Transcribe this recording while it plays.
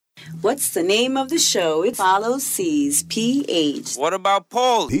What's the name of the show? It follows C's PH. What about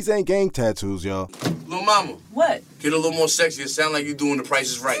Paul? These ain't gang tattoos, y'all. Little mama. What? Get a little more sexy. It sound like you're doing The Price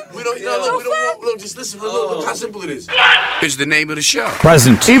is Right. We don't want, just listen. Look how simple it is. Here's the name of the show.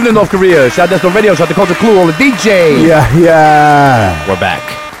 Present. Evening, North Korea. Shout out to the radio. Shout out to Culture Clue on the DJ. Yeah. We're back.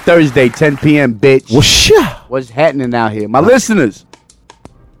 Thursday, 10 p.m., bitch. What's What's happening out here? My listeners,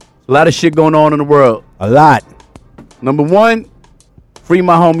 a lot of shit going on in the world. a lot? Number one, free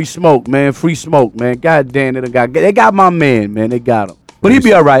my homie Smoke, man. Free Smoke, man. God damn, they got my man, man. They got him. But he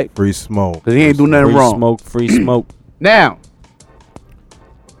be all right, Free smoke. because he ain't do nothing wrong. Free smoke. Now,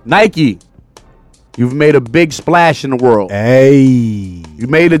 Nike, you've made a big splash in the world. Hey. You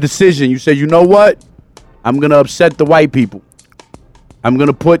made a decision. You said, you know what? I'm going to upset the white people. I'm going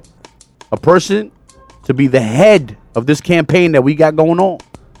to put a person to be the head of this campaign that we got going on.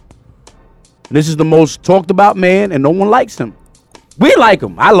 And this is the most talked about man, and no one likes him. We like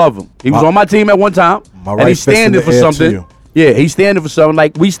him. I love him. He was on my team at one time, My and right he's fist in standing the for air to something. you. Yeah, he's standing for something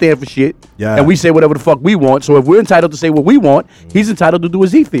like we stand for shit, Yeah. and we say whatever the fuck we want. So if we're entitled to say what we want, he's entitled to do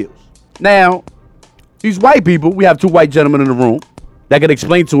as he feels. Now, these white people, we have two white gentlemen in the room that can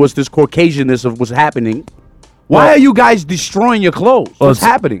explain to us this Caucasianness of what's happening. Why are you guys destroying your clothes? What's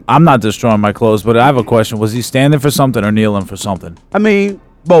happening? I'm not destroying my clothes, but I have a question. Was he standing for something or kneeling for something? I mean,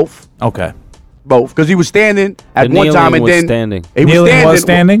 both. Okay. Both. Because he was standing at The one time and kneeling was then... standing. He Kneeling was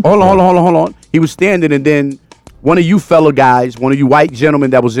standing? Hold on. He was standing and then one of you fellow guys, one of you white gentlemen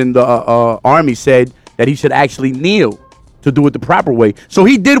that was in the army said that he should actually kneel to do it the proper way. So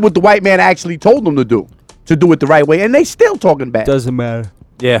he did what the white man actually told him to do it the right way. And they still talking back. Doesn't matter.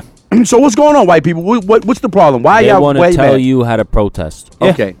 Yeah. So what's going on, white people? What's the problem? Why They y'all want way to tell mad? you how to protest.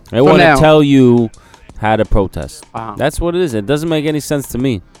 Okay. They So want now- to tell you how to protest. Uh-huh. That's what it is. It doesn't make any sense to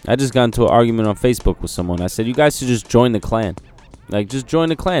me. I just got into an argument on Facebook with someone. I said, you guys should just join the Klan. Like, just join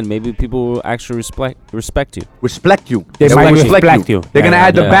the Klan. Maybe people will actually respect you. Respect you. They They're might gonna respect you. They're gonna Yeah,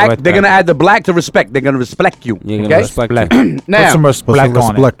 add the yeah, back. with They're that. gonna add the black to respect. They're gonna respect you. You're gonna Okay. respect Black. you. Put Now, some Put respect some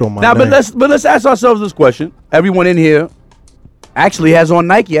on it. respect on my Now, name. but let's ask ourselves this question. Everyone in here actually has on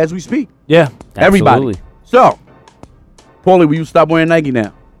Nike as we speak. Yeah. Everybody. Absolutely. So, Paulie, will you stop wearing Nike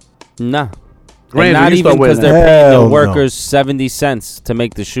now? Nah. Grant, And will not you even start wearing because that? they're paying Hell the no. workers 70 cents to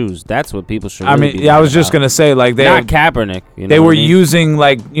make the shoes. That's what people should I really mean, be yeah, I was mad just about. going to say, like, Not Kaepernick. You know they what were I mean? using,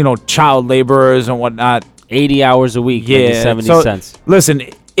 like, child laborers and whatnot. 80 hours a week, making Yeah. 70 so, cents. Listen,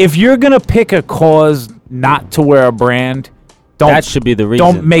 if you're going to pick a cause not to wear a brand, That should be the reason.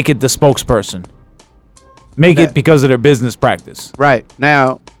 don't make it the spokesperson. Make it because of their business practice. Right.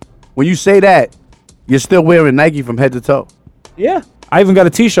 Now, when you say that, you're still wearing Nike from head to toe. Yeah. I even got a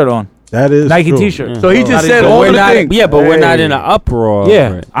T-shirt on. That is Nike true. T-shirt. So he just said But all we're the not, things. yeah, but we're not in an uproar. Yeah,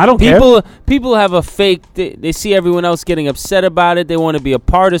 over it. I don't care. People have a fake. They see everyone else getting upset about it. They want to be a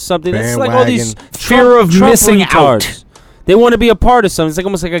part of something. It's like all these Bandwagon. Fear of missing out. retards. They want to be a part of something. It's like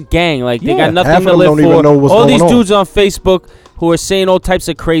almost like a gang. Like they Yeah, got nothing half of to them live don't even for. know what's All going these on. dudes on Facebook who are saying all types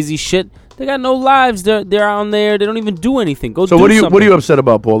of crazy shit. They got no lives. They're on there. They don't even do anything. Go. So do what are something. you upset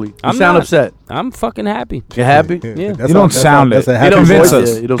about, Paulie? You I'm sound not. upset. I'm fucking happy. You happy? Yeah. That's You don't sound that's it. a You happy don't convince voice.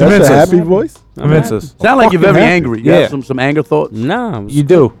 us. Yeah, you don't That's convince a us. happy voice. Convince us. Sound like you're very happy. angry. You Yeah. have some anger thoughts. Nah, You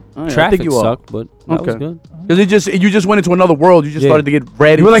do. All right, I traffic think you are. sucked, but that was Okay. good. Because you just went into another world. You just Yeah. started to get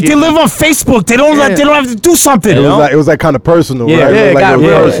ready. You were like, they live on Facebook. They don't Yeah. they don't have to do something. It was like kind of personal, Yeah. right? Yeah, it like got it was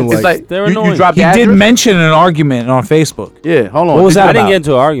real. personal, It's like They're you annoying. dropped He the did address? mention an argument on Facebook. Yeah, hold on. What was that I didn't about? get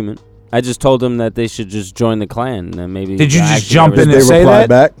into an argument. I just told them that they should just join the Klan and maybe. Did you just actually jump in Did and they say reply that?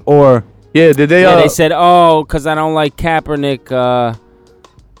 back? Or Yeah, did they? Yeah, they said, "Oh, because I don't like Kaepernick.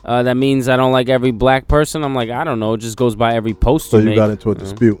 That means I don't like every black person." I'm like, I don't know. It just goes by every post So you you make. got into a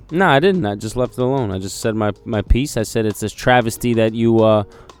dispute. No, I didn't. I just left it alone. I just said my piece. I said it's a travesty that you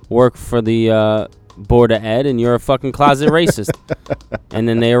work for the Board of Ed and you're a fucking closet racist. And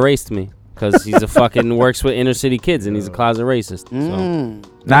then they erased me because he's a fucking works with inner city kids and he's a closet racist. So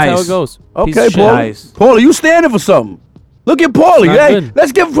that's how it goes. Piece Okay, of shit. Paulie. Nice. Paulie, you standing for something? Look at Paulie. Not Hey, good.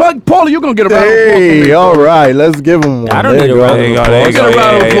 let's give Paulie. You're gonna get a round of applause. from me. Hey, all right, let's give him one. I don't There need you a go. round of There you go, applause. there you Let's get go. a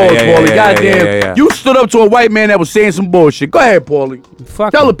round of applause, Paulie. Goddamn, yeah. you stood up to a white man that was saying some bullshit. Go ahead, Paulie.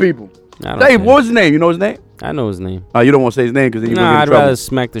 Fuck Tell him. the people. I don't Dave, care. what was his name? You know his name? I know his name. Oh, you don't want to say his name because then you're Nah, gonna get I'd in trouble. rather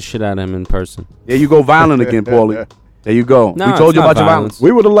smack the shit out of him in person. There you go, violent again, Paulie. There you go. No, we told it's you not about your violence. violence.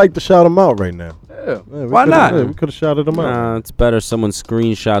 We would have liked to shout him out right now. Yeah. Yeah, Why we not? we could have shouted him out. It's better someone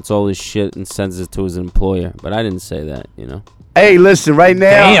screenshots all his shit and sends it to his employer. But I didn't say that, you know. Hey, listen, right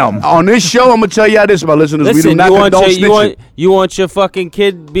now Damn. on this show, I'm gonna tell y'all this, my listeners. we do Listen, not condone snitching. you want your fucking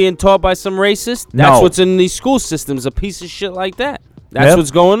kid being taught by some racist? No. That's what's in these school systems, a piece of shit like that. That's Yep.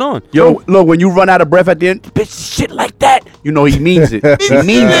 what's going on. Yo, look, when you run out of breath at the end, bitch, shit like that. You know he means it. He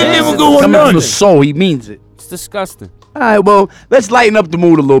means it. Coming from the soul, he means it. It's disgusting. All right, well, let's lighten up the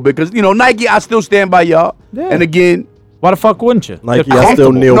mood a little bit because, Nike, I still stand by y'all. Yeah. And again, Why the fuck wouldn't you? Nike, They're I still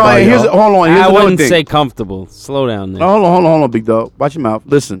comfortable. kneel by here's, y'all. hold on. Here's I another wouldn't thing. say comfortable. Slow down there. No, hold on, big dog. Watch your mouth.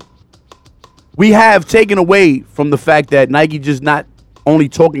 Listen. We have taken away from the fact that Nike just not only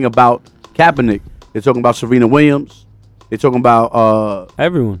talking about Kaepernick. They're talking about Serena Williams. They're talking about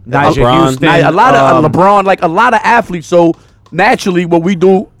Everyone. Nigel LeBron. Houston. a lot of LeBron, like a lot of athletes. So naturally, what we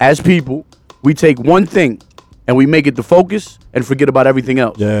do as people, we take one thing and we make it the focus and forget about everything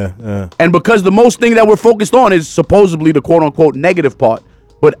else. Yeah. And because the most thing that we're focused on is supposedly the quote unquote negative part,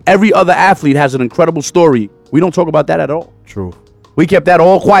 but every other athlete has an incredible story. We don't talk about that at all. True. We kept that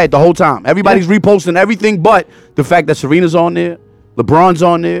all quiet the whole time. Everybody's reposting everything but the fact that Serena's on there, LeBron's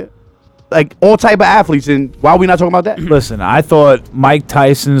on there, like all type of athletes. And why are we not talking about that? Listen, I thought Mike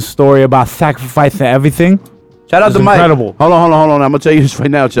Tyson's story about sacrificing everything. Shout out It's to Mike. incredible. Hold on. I'm gonna tell you this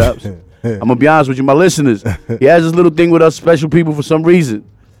right now, Chops. I'm gonna be honest with you, my listeners. He has this little thing with us special people for some reason.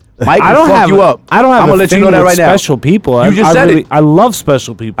 Mike I will don't fuck have you up. I don't have I'm a gonna let you thing know that with right now. special people. You just said it. I love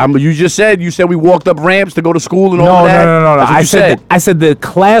special people. You said we walked up ramps to go to school and no, all that. no. That's what I you said I said the I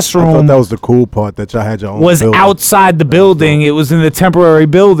classroom thought that was the cool part that y'all had your own was building. outside the building. It was in the temporary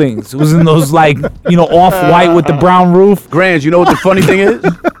buildings. It was in those off-white with the brown roof. Grands, you know what the funny thing is?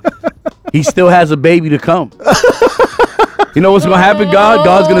 He still has a baby to come. You know what's gonna happen, God?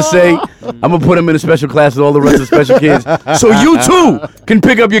 God's gonna say, I'm gonna put him in a special class with all the rest of the special kids. So you too can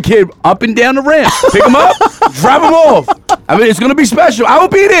pick up your kid up and down the ramp. Pick him up, drop him off. I mean, it's gonna be special. I will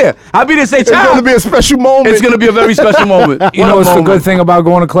be there. I'll be there. Say, It's going to be a special moment. It's gonna be a very special moment. You know what's the good thing about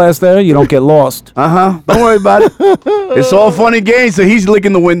going to class there? You don't get lost. Don't worry about it. It's all fun and games. So he's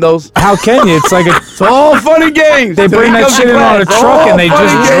licking the windows. How can you? It's like It's all fun and games. they Till bring he that comes to shit in on a class. truck All and they fun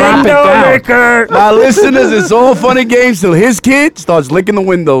just and drop games. it down. My listeners, it's all fun and games till his kid starts licking the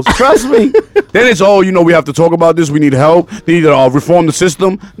windows. Trust me. Then it's we have to talk about this. We need help. They need to reform the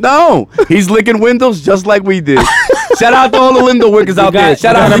system. No, he's licking windows just like we did. Shout out to all the window wickers out there.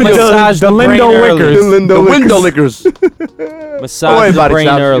 Shout out to massage the brain Lindo early. Wickers. the window lickers. Massage Don't worry the about it, brain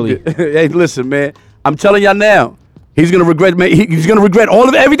Chops. early. Hey, listen, man. I'm telling y'all now. He's gonna regret. He's gonna regret all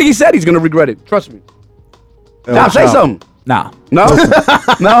of everything he said. He's gonna regret it. Trust me. Now say something. Nah. No,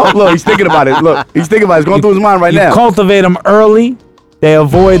 no. Look, he's thinking about it. Look, he's thinking about it. It's going through his mind right You now. cultivate them early. They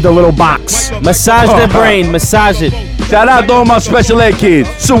avoid the little box. Massage their brain. Massage it. Shout out to all my special ed kids.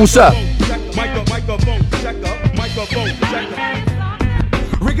 So what's up?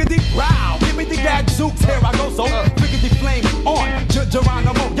 Riggedy row, give me the gadzooks, here I go, so riggedy flame on,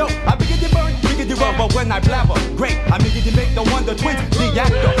 Geronimo, yo, I biggity burn, riggedy rubber when I blabber, great, I biggity make the Wonder Twins,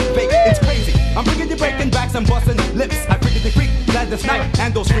 deactivate, it's crazy, I'm riggedy breaking backs and busting lips, I riggedy freak, Gladys Knight,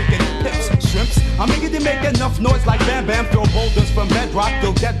 and those freaking hips, shrimps, I'm riggedy make enough noise like Bam Bam, throw boulders from bedrock,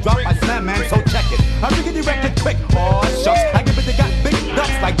 you'll get dropped by Slam Man, so check it, I riggedy wreck it quick, oh shucks, I give it the got big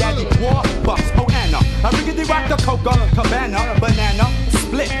ducks like Daddy War Bucks, oh Anna, I riggedy rock the Coca, Cabana, banana,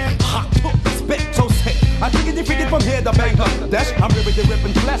 split, hot, spit, so sick. I riggedy freaking from here to Bangladesh. I'm riggedy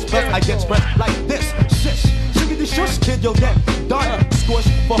ripping flesh, plus I get spread like this. Shish, shiggity shush, kid, you'll get done. Squish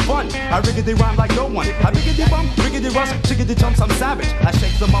for fun. I riggedy rhyme like no one. I riggedy bum, riggedy rush, chiggity jumps, I'm savage. I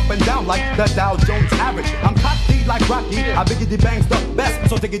shake them up and down like the Dow Jones average. I'm cocky like Rocky. I riggedy bangs the best.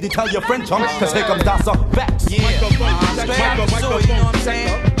 So diggity tell your friend chum, cause here comes Das of Vex. Yeah, straight out the sewer, you know what I'm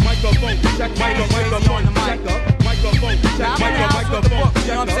saying? Microphone, check, microphone, check up. Microphone, check, microphone, check,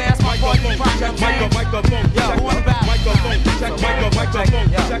 you know what I'm saying? That's my part of the project, microphone, yo, who on the back? Microphone, check, microphone,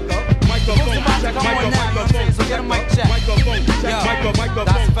 check up. Microphone, check, microphone, so get a mic check. Microphone, check, microphone,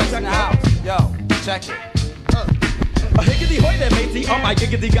 that's effects in the house. Yo, check it. A higgity hoy there, matey, on my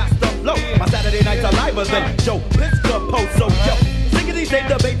giggity got stuff flow. My Saturday nights are live than Joe Piscopo, so yo. Siggity save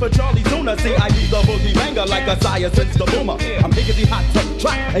the bait for Charlie Tuna. See, I be the boogie banger like a sire since the boomer. I'm higgity hot to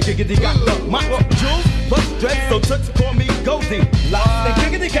track, and giggity got the mop. Jules plus dread, so toots call me Goldie. And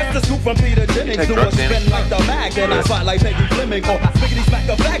giggity gets the scoop from Peter Jennings. Do a spin like the mag, then I spot like Peggy Fleming. Or spiggity smack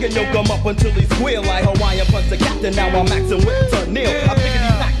a flag and yoke him up until he squeal. Like Hawaiian punch the captain, now I'm maxing with Turnil. I'm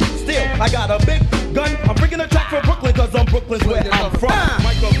biggity pack still, I got a big gun. I'm bringing a track for Brooklyn, cause I'm Brooklyn's where I'm from.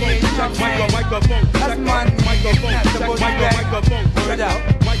 Microphone, check, microphone, That's my microphone, check, microphone, word out.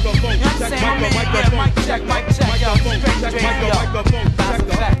 microphone, check, microphone, Mic check, yo, straight, microphone, That's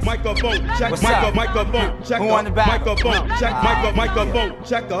the facts. microphone, check, What's up? microphone, check, Who on the back? microphone, No. check, microphone,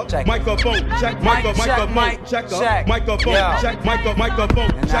 check up, Check. microphone, check, Mic check, microphone, mic check check. up, microphone, Yo. check, microphone,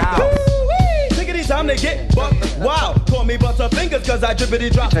 In the check house. up. Tickety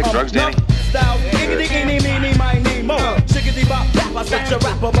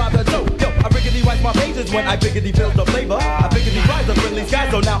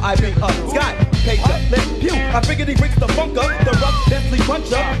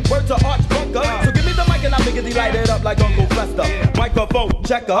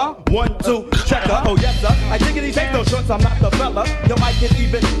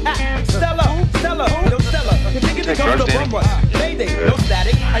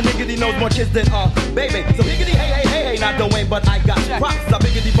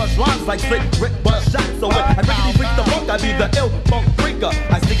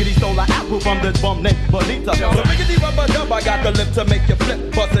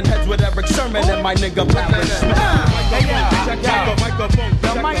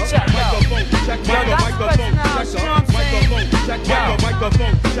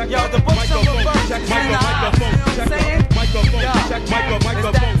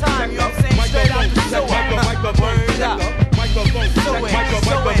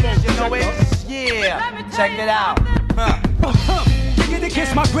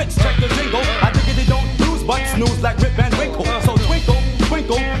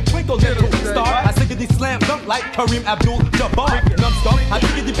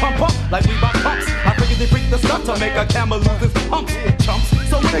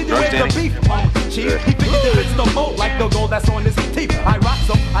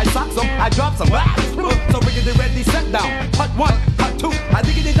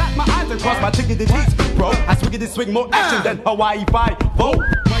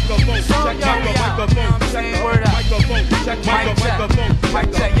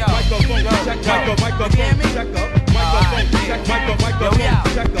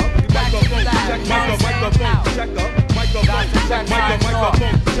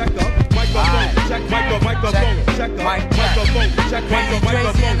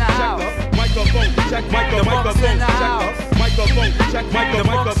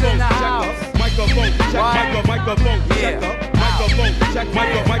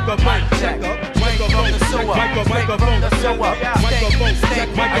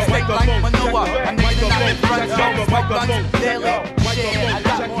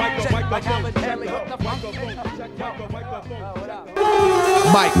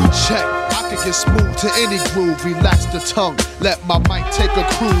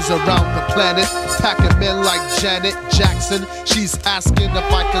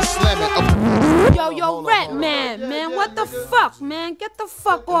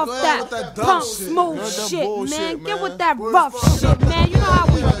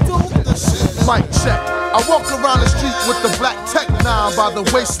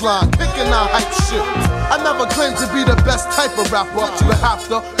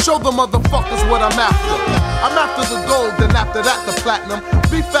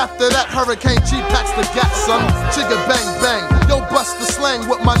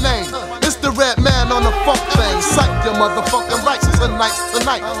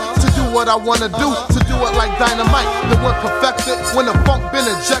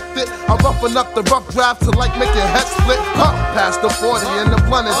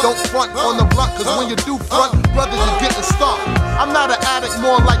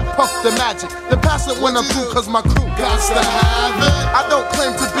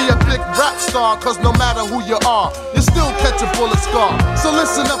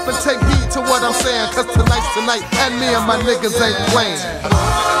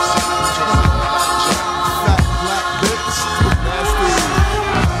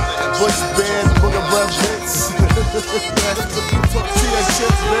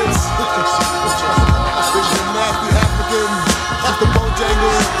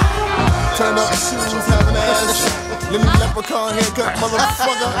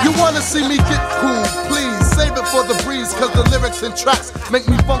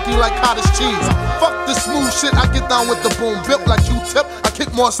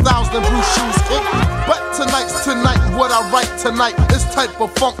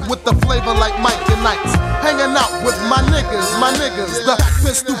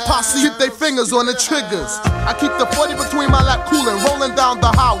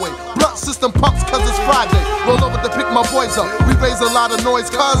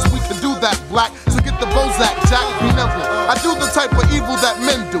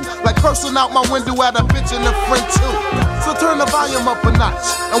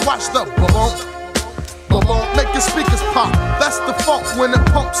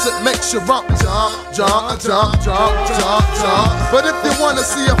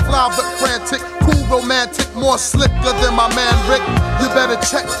romantic, more slicker than my man Rick. You better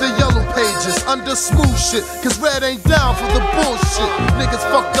check the yellow pages under smooth shit, cause red ain't down for the bullshit. Niggas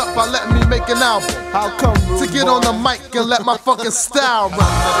fucked up by letting me make an album. How come? To get on the mic and let my fucking style run.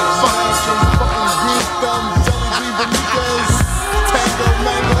 Fucking green thumb, jelly bean bonitas, tango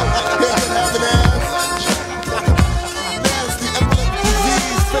mango, bacon having ass. Nasty epileptic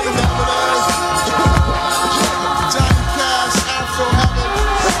disease, fake having ass. Johnny Cash, Afro having.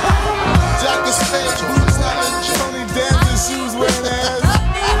 Jack of Spade, boots having. Tony Danza shoes wearing ass.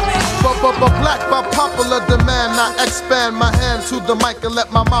 But black by popular demand, I expand my hand to the mic and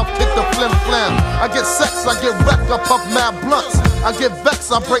let my mouth kick the flim flam. I get sex, I get wrecked, I puff mad blunts. I get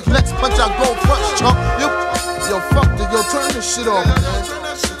vexed, I break necks, punch, I go punch, chump. Yo, fuck it, yo, turn this shit off, man.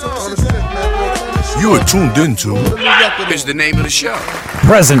 You are tuned into. It's the name of the show.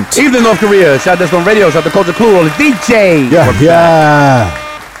 Present. Evening, North Korea. Shout out to on radio. Shout out to Culture Clue on the DJ. Yeah.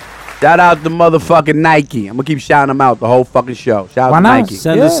 Shout out to motherfucking Nike. I'm gonna keep shouting them out the whole fucking show. Shout out to Nike.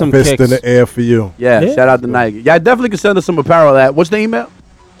 Send us some Fist kicks. in the air for you. Yeah, shout out to Nike. Yeah, I definitely can send us some apparel. At what's the email?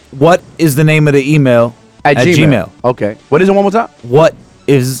 What is the name of the email At Gmail. Okay. What is it one more time? What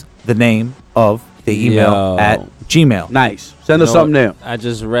is the name of the email Yo. at Gmail? Nice. Send us something there. I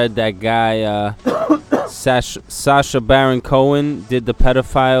just read that guy, Sacha Baron Cohen, did the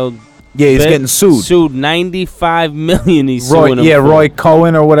pedophile. Yeah, he's bit. getting sued. Sued $95 million. He's suing him. for. Roy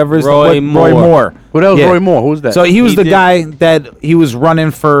Cohen or whatever his Roy name. Roy Moore. Who the hell's Yeah. Roy Moore? Who's that? So he was He the did- guy that he was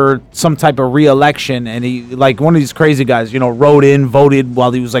running for some type of re-election, and he, like one of these crazy guys, rode in, voted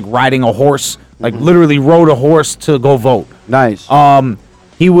while he was like riding a horse, like literally rode a horse to go vote. Nice.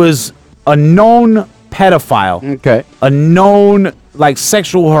 He was a known pedophile, Okay. a known like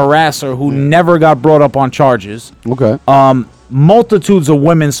sexual harasser who never got brought up on charges. Okay. Multitudes of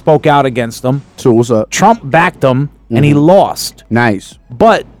women spoke out against him. So what's up? Trump backed him, and he lost. Nice.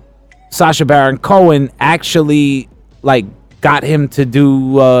 But Sacha Baron Cohen actually like got him to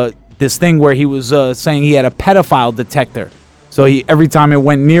do this thing where he was saying he had a pedophile detector. So he every time it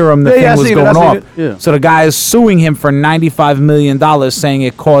went near him, the Yeah, I thing was seen it, I going seen off. it, yeah. So the guy is suing him for $95 million, saying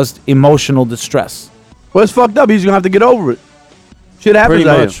it caused emotional distress. Well, it's fucked up. He's gonna have to get over it. Shit happens Pretty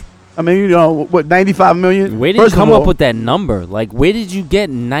out much. here. I mean, what, 95 million? Where did you First of come all, up with that number? Like, where did you get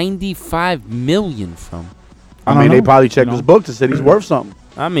 95 million from? I mean, they probably checked his books and said he's worth something.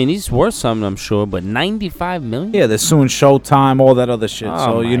 I mean, he's worth something, I'm sure, but 95 million? Yeah, they're suing Showtime, all that other shit.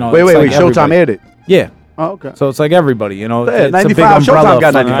 Oh So my Wait, it's like Showtime everybody. aired it. Yeah. Oh, okay. So it's like everybody, Yeah, it's a big 95, umbrella. Showtime got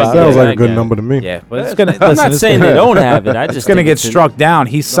of fucking- 95. Sounds Yeah, like I a good get it. number to me. Yeah, but it's gonna. I'm not saying they don't have it. I just It's gonna think get it's struck down.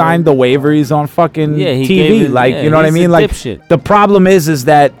 He signed the waiver. He's on fucking Yeah, he TV. gave it- Like, yeah, you know what I he's mean? a Like, dipshit. the problem is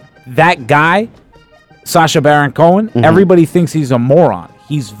that guy, Sacha Baron Cohen, everybody thinks he's a moron.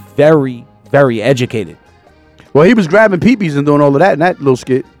 He's very, very educated. Well, he was grabbing peepees and doing all of that in that little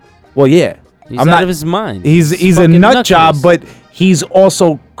skit. Well, yeah. He's I'm out not of his mind. He's a fucking nut job, nutcase. but he's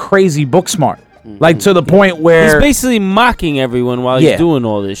also crazy book smart. Like to the point He's where basically mocking everyone while Yeah. he's doing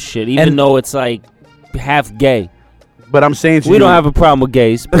all this shit, even And- though it's like half gay. But I'm saying to We you, don't have a problem with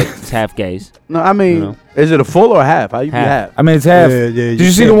gays, but it's half gays. No, I mean, You know. is it a full or a half? How you Half. do half? I mean, it's half. Yeah, Did you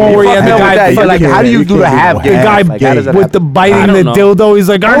see can't the one be- where he fuck had the hell with guy? that. You Like, can't how do do you that. do the can't half do gay? The half. guy Like, how does that with the happen? biting I the don't know. dildo. He's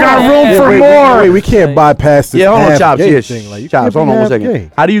like, I got room for more. We can't bypass this. Yeah, hold on, half Chops. gay Yeah, thing. Like, you Chops, can't hold be on one half second.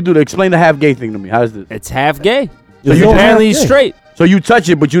 gay. How do you do the explain the half gay thing to me? How is this? It's half gay. So It's you not Apparently half he's gay. straight. So you touch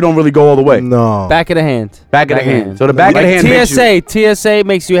it, but you don't really go all the way. No. Back of the hand. Back of the hand. So the back of the Like hand makes you- TSA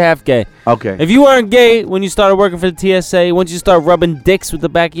makes you half gay. Okay. If you weren't gay when you started working for the TSA, once you start rubbing dicks with the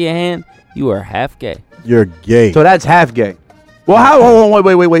back of your hand, you are half gay. You're gay. So that's half gay. Well, how? Hold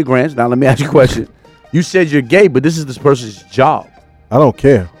on, wait, Grants. Now let me ask you a question. You said you're gay, but this is this person's job. I don't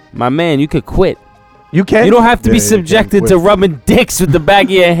care. My man, you could quit. You can't. You don't have to Yeah, be you can't subjected quit. to rubbing dicks with the back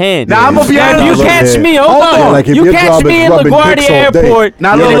of your hand. Now, I'm gonna be Now, honest if you with you. catch me, hold Hold on. on, like, if You your catch job me is in rubbing LaGuardia dicks all day. Airport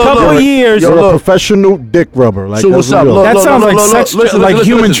Now, in look, a look, couple look. of years. Yo, You're a look. professional dick rubber. Like, So that's what's what up? you are. Look, That look, sounds look, like look, sex- listen, like listen,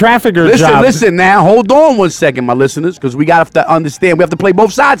 human listen. trafficker Listen, job. listen. Now, hold on one second, my listeners, because we got to understand. We have to play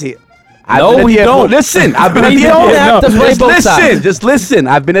both sides here. I've No, been at we the airport. don't. Listen, I've been at We the don't airport. have to play Just both listen, sides. just listen.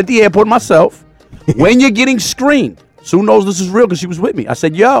 I've been at the airport myself. When you're getting screened, Sue knows this is real because she was with me. I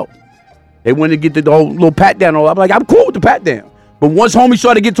said, yo. They went to get the whole little pat down. I'm like, I'm cool with the pat down. But once homie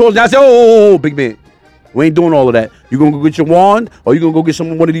started to get towards me, I said, oh, big man. We ain't doing all of that. You gonna go get your wand or you gonna go get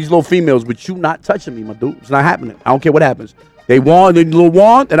one of these little females, but you not touching me, my dude. It's not happening. I don't care what happens. They won, the little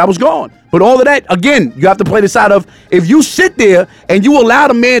wand, and I was gone. But all of that, again, you have to play the side of, if you sit there and you allow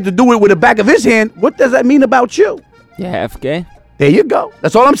the man to do it with the back of his hand, what does that mean about you? You half gay? There you go.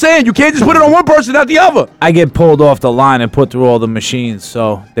 That's all I'm saying. You can't just put it on one person, not the other. I get pulled off the line and put through all the machines,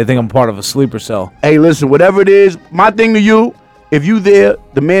 so they think I'm part of a sleeper cell. Hey, listen, whatever it is, my thing to you, if you there,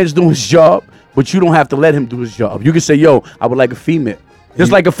 the man's doing his job, but you don't have to let him do his job. You can say, yo, I would like a female.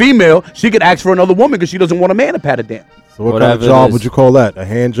 Just like a female, she could ask for another woman because she doesn't want a man to pat her down. So what kind of job would you call that? A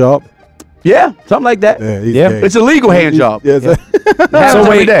hand job? Yeah, something like that. Yeah, it's a legal hand job. Yeah. So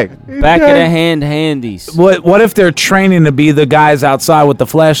wait, back of the hand handies. What if they're training to be the guys outside with the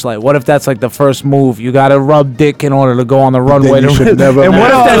flashlight? What if that's like the first move? You got to rub dick in order to go on the runway. you should never- And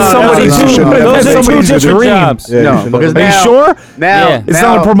what if that's somebody's Those are two different dream? jobs. Yeah, No, you should because never- Are you now- sure? Now, Yeah. It's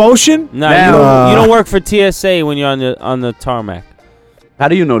not a promotion? No, Now- you don't work for TSA when you're on the tarmac. How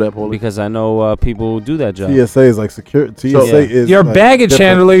do you know that, Paulie? Because I know people who do that job. TSA is like security. TSA is. You're a like baggage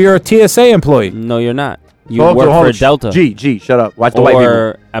different. handler. You're a TSA employee. No, you're not. You Talk to work for Hulk. a Delta. G, shut up. Watch the white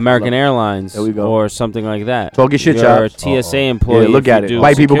or people. American Airlines. There we go. Or something like that. Talk your shit, You're a Chops. TSA employee. Yeah, look if you at it. do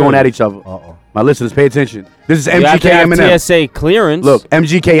White people going security. at each other. My listeners, pay attention. This is You have to MGK have Eminem. TSA clearance. Look,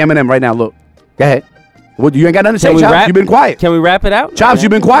 MGK Eminem right now. Look. Go ahead. What, you ain't got nothing to say, Can we Chops. wrap? You've been quiet. Can we wrap it out? Chops,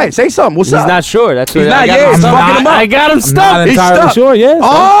 you've been quiet. Say something. What's He's up? not sure. That's He's what not. I got Yeah, him he's stumped. fucking him up. I got him I'm stumped. not He's entirely stumped. sure. Yes.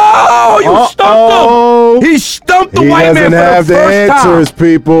 Oh, you stumped him. He stumped the He white man doesn't for have the the first time. answers,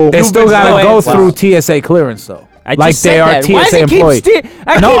 people. They still got to no go answer. through TSA clearance though. I Like just they said are that. Why does TSA he keep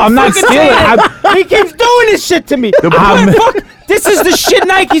employee. No, I'm not stealing. He keeps doing this shit to me. Fuck, this is the shit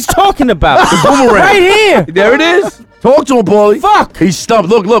Nike's talking about. The boomerang. Right here. There it is. Talk to him, Paulie. Fuck. He's stumped.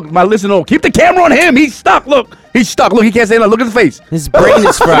 Look, my listener. Keep the camera on him. He's stuck. Look. He's stuck. Look, he can't say nothing. Look at his face. His brain is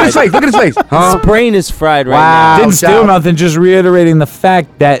Look at fried. his face. Look at his face. Huh? His brain is fried right Wow. Didn't Shout. steal nothing. Just reiterating the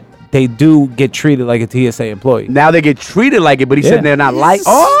fact that they do get treated like a TSA employee. Now they get treated like it, but he Yeah. said they're not like.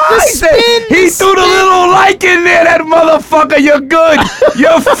 Oh, he said he threw the little like in there. That motherfucker. You're good.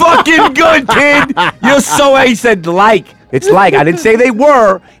 You're fucking good, kid. You're so. He said like. It's like. I didn't say they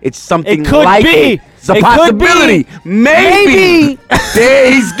were. It's something It could like be. it. It's a It could be. possibility. Maybe. Yeah,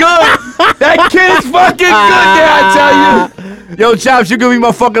 he's good. That kid is fucking good there, I tell you. Yo, Chops, you could be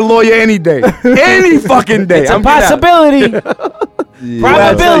my fucking lawyer any day. Any fucking day. It's a I'm getting out. possibility.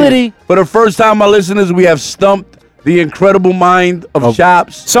 Probability. For the first time, my listeners, we have stumped the incredible mind of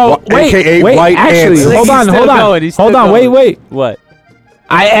Chops. So wait, AKA wait, White actually, Answer. hold on, He's hold still on, going, he's hold still on, going. wait. What?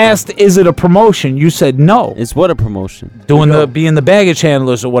 I asked, is it a promotion? You said no. It's what a promotion. Being the baggage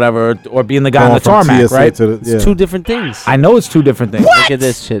handlers or whatever, or being the guy on Going the from tarmac, TSA right? to the- It's yeah. two different things. I know it's two different things. Look at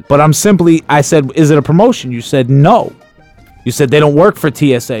this shit. But I said, is it a promotion? You said no. You said they don't work for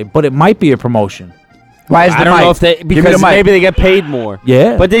TSA, but it might be a promotion. Why is the I don't mic? know if they Give me because the mic. maybe they get paid more.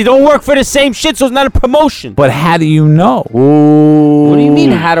 Yeah. But they don't work for the same shit, so it's not a promotion. But how do you know? What do you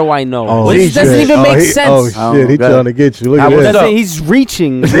mean? How do I know? Oh, This doesn't shit. even make he, sense. Oh, shit. He God. trying to get you. Look I at was this. up. He's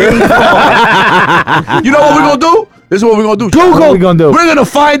reaching. You know what we're gonna do? This is what we're gonna do. Google. What we gonna do? We're gonna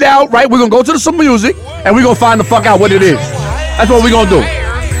find out, right? We're gonna go to some music and we're gonna find the fuck out what it is. That's what we're gonna do.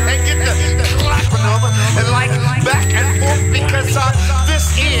 And get the clapping of it and like back and forth because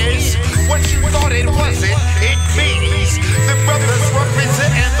this is what you thought it wasn't. It means the brothers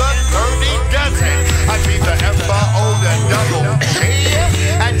representing the 30 dozen. I be the FRO, the double K.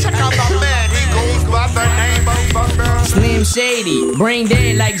 And check out my man, he goes by the name of Slim Shady, brain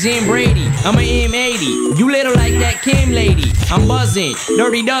dead like Jim Brady. I'm a M80, you little like that Kim lady. I'm buzzing,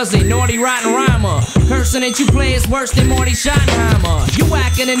 dirty dozen, naughty rotten rhymer. Cursing that you play is worse than Marty Schottenheimer. You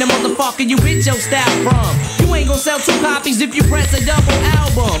whacking in the motherfucker you bitch your style from. You ain't gonna sell 2 copies if you press a double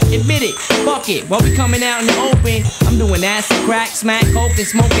album. Admit it, fuck it. While we coming out in the open, I'm doing acid, crack, smack, coke, and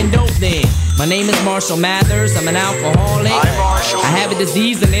smoking dope then. My name is Marshall Mathers, I'm an alcoholic. I have a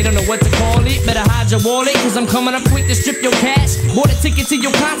disease and they don't know what to call it. Better hide your wallet, cause I'm coming up quick to strip your cash. Bought a ticket to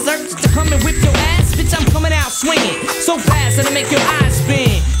your concert just to come and whip your ass. Bitch, I'm coming out swinging so fast that'll make your eyes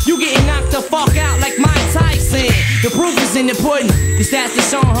spin. You getting knocked the fuck out like Mike Tyson. The proof is in the pudding, the stats that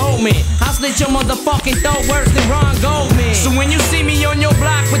Sean Holman. I'll slit your motherfucking throat worse than Ron Goldman. So when you see me on your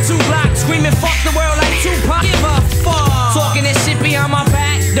block with 2 blocks screaming fuck the world like Tupac, give a fuck. Talking that shit behind my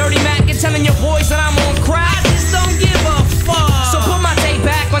back, dirty Mac and telling your boys that I'm on crack. I just don't give a fuck. So put my tape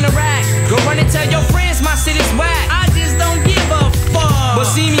back on the rack. Go run and tell your friends my shit is whack. I just don't give a fuck. But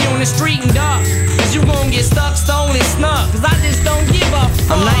see me on the street and duck, cause you gon' get stuck, stolen, and snuck. Cause I just don't give a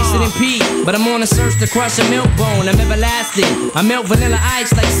fuck. I'm nicer than Pete, but I'm on a search to crush a milk bone. I'm everlasting. I melt vanilla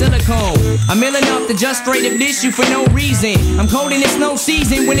ice like silicone. I'm ill enough to just straight up dish you for no reason. I'm cold and it's no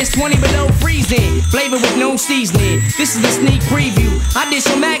season when it's 20 below freezing. Flavor with no seasoning. This is a sneak preview. I dish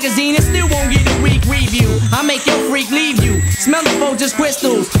your magazine and still won't get a week review. I make your freak leave you. Smell the Folgers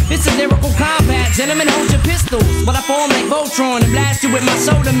crystals. It's a lyrical combat. Gentlemen, hold your pistols. But I form like Voltron and blast you with my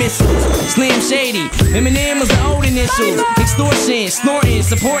soda missiles. Slim Shady. Eminem was the old initials. Extortion, snorting,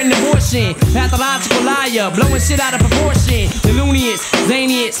 supporting abortion. Pathological liar, blowing shit out of proportion. Delunious,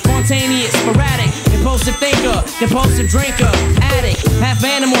 zanious, spontaneous, sporadic. If impulsive thinker, compulsive drinker, addict, half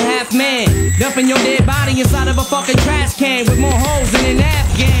animal, half man. Dumping your dead body inside of a fucking trash can with more holes than an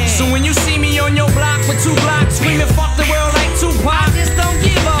Afghan. So when you see me on your block with 2 blocks, screaming fuck the world like Tupac, I just don't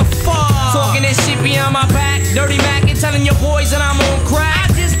give a fuck. Talking that shit behind my back, dirty Mac, and telling your boys that I'm on crack.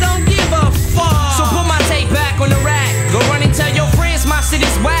 I just don't give a fuck. So put my tape back on the rack. Go run and tell your friends my shit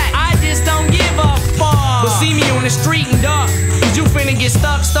is whack. I just don't give a fuck. But see me on the street and duck, cause you finna get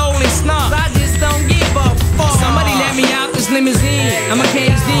stuck, stolen, snuck. I just don't give a fuck. Somebody let me out this limousine. I'm a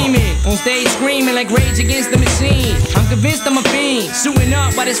cage demon, on stage screaming like Rage Against the Machine. I'm convinced I'm a fiend, shooting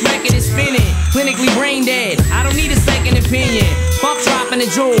up while this record is spinning. Clinically brain dead, I don't need a second opinion. Fuck dropping the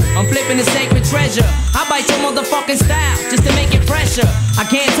jewel, I'm flipping the sacred treasure. I bite your motherfucking style just to make it fresher. I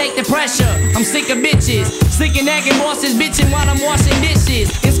can't take the pressure, I'm sick of bitches. Sick of nagging bosses bitching while I'm washing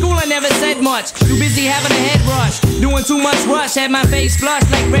dishes. In school I never said much, too busy having a head rush. Doing too much rush, had my face flushed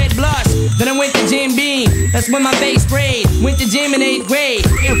like red blush. Then I went to Jim Beam, that's when my face sprayed. Went to gym in 8th grade,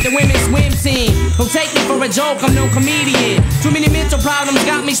 with the women's swim team. Don't take me for a joke, I'm no comedian. Too many mental problems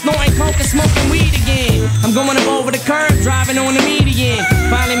got me snorting coke and smoking weed again. I'm going up over the curb, driving on the median.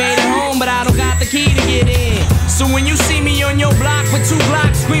 Finally made it home, but I don't got the key to get in. So when you see me on your block with 2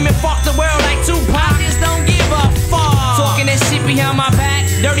 blocks, screaming fuck the world like Tupac, I just don't give a fuck. Talking that shit behind my back,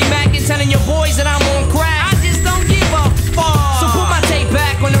 dirty Mac, and telling your boys that I'm on crack. I just don't give a fuck. So put my tape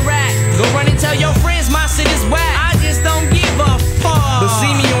back on the rack. Go run and tell your friends my shit is whack. I just don't give a fuck. But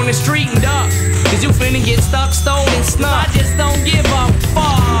see me on the street and duck, cause you finna get stuck, stolen, snuck. I just don't give a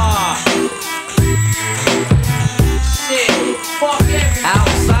fuck. Shit, fuck every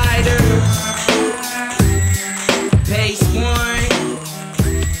outsider. Pace 1.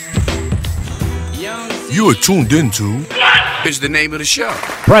 You are tuned into is the name of the show.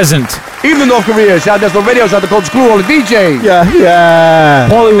 Present. Evening, North Korea. Shout out to Radio, shout out to Coach Screw, all the DJ. Yeah.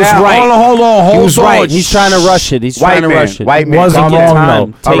 Paulie was Now, right. Hold on. He was right. He's trying to rush it. He's White trying to man, rush it. white man. Wasn't Calm down.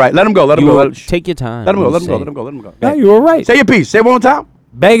 wrong, though. All right, let him go. Let him go. Take your time. Let him go. Let him Say go. it. Let him go. Yeah, you were right. Say your piece. Say it one more time.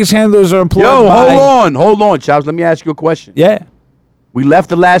 Baggage handlers are employed Yo, by... hold on, Chops. Let me ask you a question. Yeah. We left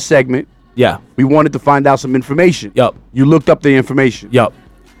the last segment. Yeah. We wanted to find out some information. Yup. You looked up the information. Yup.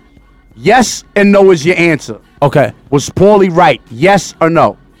 Yes and no is your answer. Okay. Was Paulie right? Yes or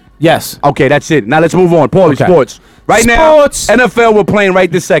no? Yes. Okay, that's it. Now let's move on. Paulie, Okay. sports. Right Sports. now, NFL we're playing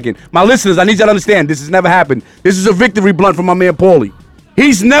right this second. My listeners, I need you to understand, this has never happened. This is a victory blunt from my man Paulie.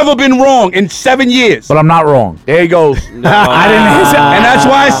 He's never been wrong in 7 years. But I'm not wrong. There he goes. I didn't answer. And that's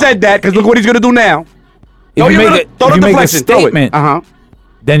why I said that, because look what he's going to do now. If you make a Throw it. statement,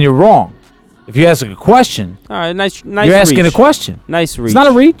 then you're wrong. If you ask a question, All right, nice you're asking reach. a question. Nice reach. It's not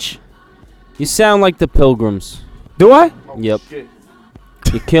a reach. You sound like the Pilgrims. Do I? Yep.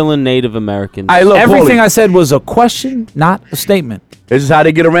 You're killing Native Americans. Everything I said was a question, not a statement. This is how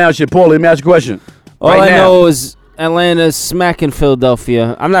they get around shit. Paulie, let me ask you a question. All I know is Atlanta's smacking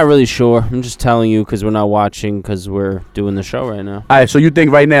Philadelphia. I'm not really sure. I'm just telling you because we're not watching because we're doing the show right now. All right, so you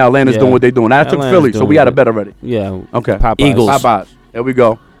think right now Atlanta's doing what they're doing. I took Atlanta's Philly, so doing we got a it. bet already. Yeah. Okay. Popeyes. Eagles. Popeyes. There we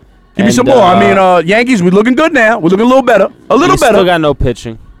go. Give me And, some more. I mean, Yankees, we're looking good now. We're looking a little better. A little better. Still got no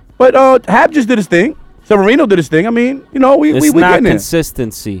pitching. But Hap just did his thing. Severino did his thing. I mean, you know, we It's not getting there.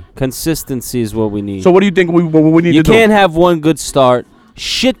 consistency. Consistency is what we need. So what do you think we need to do? You can't have one good start,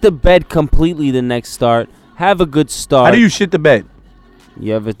 shit the bed completely the next start, have a good start. How do you shit the bed?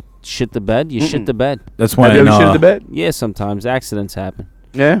 You ever shit the bed? You shit the bed. That's Have you ever shit the bed? Yeah, sometimes accidents happen.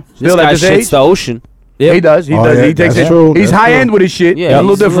 Yeah. This Still guy at this shits age? the ocean. He does. He does. yeah, He takes that's it. true. He's That's high true. end with his shit. Yeah, a little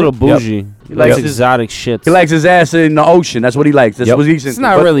he's different. a little bougie. He likes his exotic shit. He likes his ass in the ocean. That's what he likes. That's what he's It's into.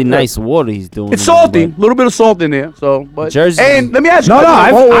 not But, really yeah. nice water he's doing. It's in there, salty. A but- little bit of salt in there. So, but Jersey- And let me ask you. No, a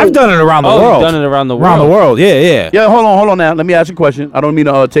question. Whoa, whoa. I've done it around the Oh, world. you've done it around the world. Around the world, yeah. Yeah, hold on now. Let me ask you a question. I don't mean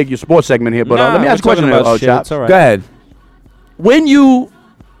to take your sports segment here, but Nah, let me ask you a we're question. talking about shit. Chops. It's all right. Go ahead. When you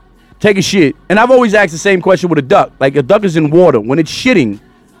take a shit, and I've always asked the same question with a duck. Like a duck is in water. When it's shitting,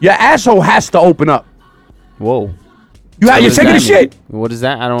 your asshole has to open up. Whoa. You're What taking does a that mean? shit. What is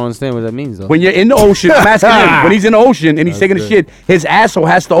that? I don't understand what that means, though. When you're in the ocean, I'm asking him. When he's in the ocean and he's taking a shit, his asshole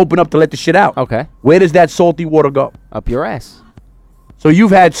has to open up to let the shit out. Okay. Where does that salty water go? Up your ass. So you've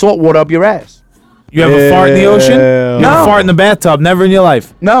had salt water up your ass. You ever fart in the ocean? Yeah. You ever No. fart in the bathtub? Never in your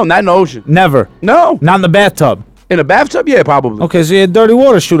life. No, not in the ocean. Never. No. Not in the bathtub. In a bathtub? Yeah, probably. Okay, so you had dirty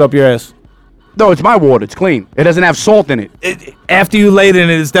water shoot up your ass. No, it's my water. It's clean. It doesn't have salt in it. After you laid in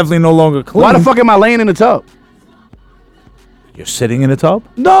it, it's definitely no longer clean. Why the fuck am I laying in the tub? You're sitting in a tub?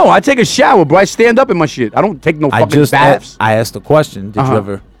 No, I take a shower, bro. I stand up in my shit. I don't take no fucking baths. I asked the question, did you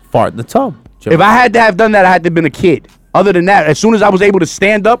ever fart in the tub? Did you If ever- I had to have done that, I had to have been a kid. Other than that, as soon as I was able to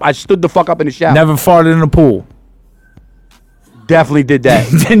stand up, I stood the fuck up in the shower. Never farted in a pool. definitely did that.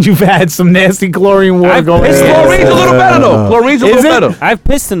 Then you've had some nasty chlorine water going. Chlorine's a little better though. Chlorine's a little better. I've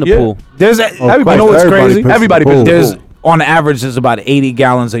pissed in the Yeah. pool. There's Everybody- you know what's everybody crazy? pisses Everybody in the pisses. pool. There's on average there's about 80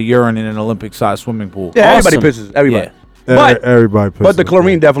 gallons of urine in an Olympic-sized swimming pool. Yeah, Awesome. everybody pisses. Everybody. Yeah. But Everybody pisses but the in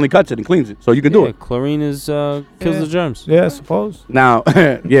chlorine pool. definitely cuts it and cleans it, so you can do Yeah, it. chlorine is kills the germs. Yeah, I suppose. Now,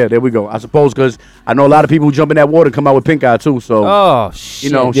 yeah, there we go. I suppose because I know a lot of people who jump in that water come out with pink eye too. So Oh shit! you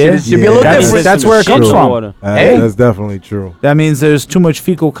know, Yeah. shit should be a little That's- different. that's where it comes Shit in the from. water. Hey. That's definitely true. That means there's too much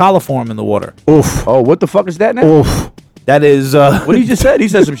fecal coliform in the water. Oof. Oh, what the fuck is that now? Oof. That is What he just said? He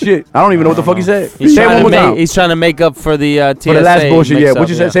said some shit. I don't even know what the fuck he said. He's Say it one trying, more to time. make, he's trying to make up for the TSA For the last bullshit, yeah. mix-up, What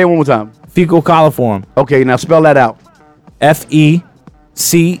you said? Say it one more time. fecal coliform. Okay, now spell that out. FECAL.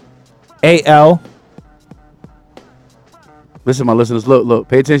 Listen, my listeners, look,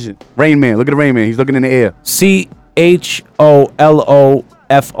 pay attention. Rain Man, look at the Rain Man. He's looking in the air.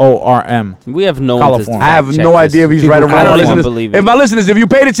 CHOLOFORM. We have no one to Coliform. I have check no this. idea if he's right or wrong. I don't My even listeners, believe it. if my listeners, if you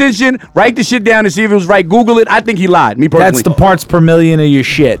paid attention, write the shit down and see if it was right. Google it. I think he lied. Me personally. That's the parts per million of your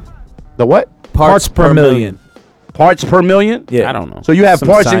shit. The what? Parts per million. Parts per million? Yeah. I don't know. So you have Some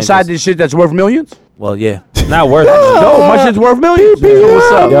parts scientist. inside this shit that's worth millions? Well, yeah. Not worth it. No, my shit's worth millions.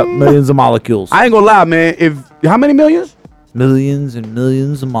 What's up? Yep, millions of molecules. I ain't gonna lie, man. How many millions? Millions and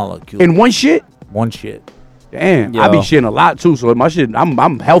millions of molecules. In one shit? One shit. Damn. Yo. I be shitting a lot too, so my shit,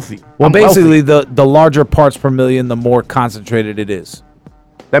 I'm healthy. Well, I'm basically, healthy. the larger parts per million, the more concentrated it is.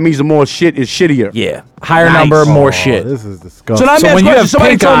 That means the more shit is shittier. Yeah. Higher Nice. number, more Oh, shit. This is disgusting. So now So when you have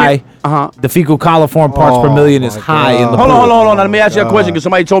somebody pink told me- eye, Uh-huh. the fecal coliform parts per Oh, million is my high in the God. Hold pool. on. Let me ask you a question because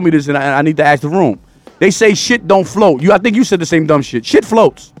somebody told me this and I need to ask the room. They say shit don't float. I think you said the same dumb shit. Shit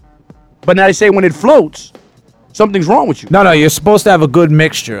floats. But now they say when it floats, something's wrong with you. No, you're supposed to have a good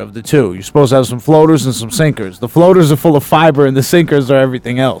mixture of the two. You're supposed to have some floaters and some sinkers. The floaters are full of fiber and the sinkers are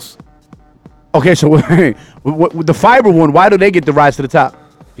everything else. Okay, so with the fiber one, why do they get to rise to the top?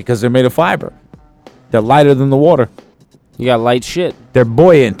 Because they're made of fiber. They're lighter than the water. You got light shit. They're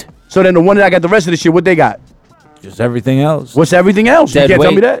buoyant. So then the one that got the rest of the shit, what they got? Just everything else. What's everything else? Dead you can't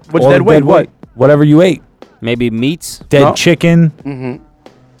tell me weight. that. What's All dead the weight? What? Whatever you ate. Maybe meats, Dead No. chicken.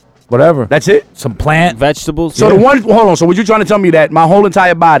 Whatever. That's it? Some plant. vegetables. So the one, hold on. So what you trying to tell me that my whole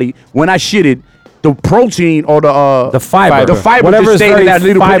entire body, when I shitted, the protein or The fiber. the fiber Whatever just is stayed very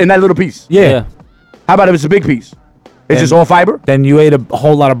in that little piece. Yeah. How about if it's a big piece? It's just all fiber? Then you ate a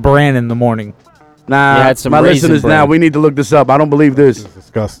whole lot of bran in the morning. Nah, You had some my raisin listeners, now bran. we need to look this up. I don't believe this. It's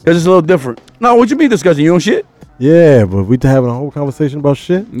disgusting. Because it's a little different. No, what you mean disgusting? You don't shit? Yeah, but we having a whole conversation about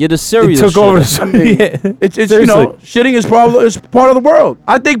shit. You're the It serious. took over the shit. It's you Seriously. know, shitting is part of the world.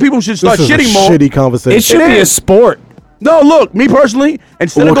 I think people should start This is shitting a more. shitty conversation. It should It be a is. sport. No, look, me personally,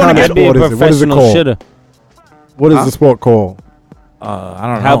 instead Well, of what going to kind get of Be a sport is it? What is it professional called? shitter. What is the sport called? I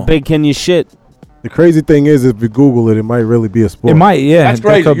don't know. How big can you shit? The crazy thing is, if you Google it, it might really be a sport. It might, yeah. That's that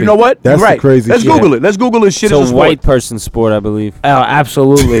crazy. could You be. know what? That's You're the right. crazy Let's shit. Google it. Let's Google this shit It's as a a white sport. person sport, I believe. Oh,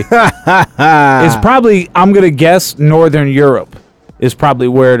 absolutely. It's probably, I'm going to guess, Northern Europe is probably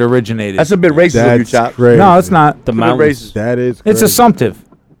where it originated. That's a bit racist of you, That's Chop. crazy. No, it's not. The It's a bit mountains. racist. That is. It's crazy. assumptive.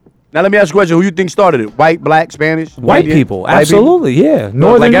 Now let me ask you a question. Who you think started it? White, black, Spanish? White Indian? people. White people? Absolutely, yeah. Look,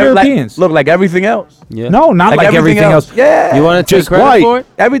 Northern Europeans. Look like everything else. Yeah. No, not like everything else. Yeah. You want to take Just credit white. for it?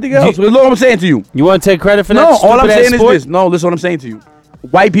 Everything else. Look what I'm saying to you. You want to take credit for that? No, all I'm stupid-ass saying sport? is this. No, listen what I'm saying to you.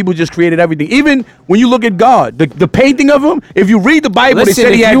 White people just created everything. Even when you look at God, the painting of him, if you read the Bible, Listen, they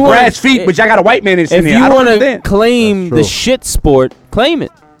said he if had you wanna- brass feet, but y'all got a white man in If here. you I don't want to understand. claim That's the true. shit sport, claim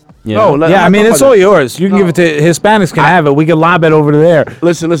it. You No, know? let- Yeah, I I'm mean, not it's talking all about yours. You can give it to Hispanics can have it. We can lob it over there. that.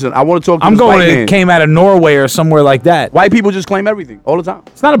 Listen. I want to talk to I'm this going white to man. it came out of Norway or somewhere like that. White people just claim everything all the time.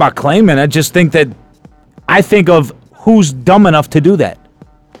 It's not about claiming. I just think that I think of who's dumb enough to do that.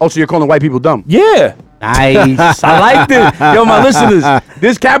 Oh, so you're calling white people dumb? Yeah. Nice. I like this. Yo, my listeners,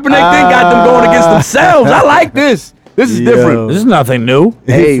 this Kaepernick thing got them going against themselves. I like this. This is different. This is nothing new.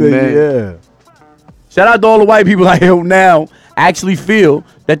 Hey, He said, man. Yeah. Shout out to all the white people I who now actually feel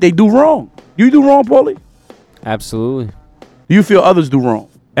that they do wrong. You do wrong, Paulie? Absolutely. Do you feel others do wrong?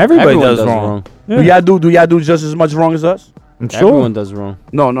 Everybody Everyone does wrong. Do y'all do just as much wrong as us? I'm sure. Everyone does wrong.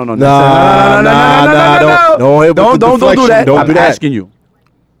 No. Nah, don't hit with the Don't do deflection. that. Don't I'm do that. asking you.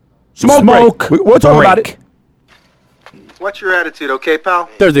 Smoke break. We'll talk about it. What's your attitude, okay, pal?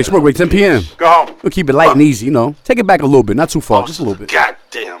 Thursday, smoke break, 10 p.m. Go home. We'll keep it light and easy, you know. Take it back a little bit, not too far, just a little bit.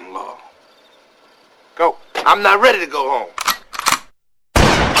 Goddamn law. Go. I'm not ready to go home.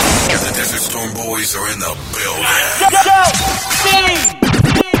 The Desert Storm Boys are in the building.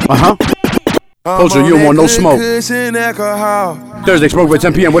 Culture, you don't want no smoke. Thursday, smoke break,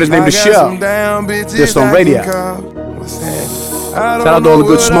 10 p.m. What is the name of the show? This on radio. Shout out to all the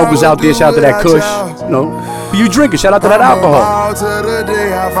good smokers out there. Shout out to that Kush. You know, you drinking. Shout out to that alcohol.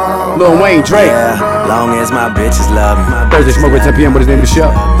 Lil Wayne, Drake. Yeah, long as my bitches love me. Thursday Smoke at 10 p.m. What is the name of the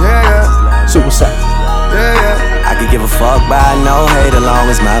show? Super Sack. I could give a fuck by no hate as long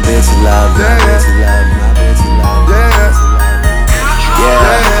as my bitches love me.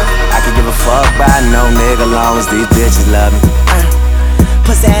 Yeah, I could give a fuck by no nigga long as these bitches love me.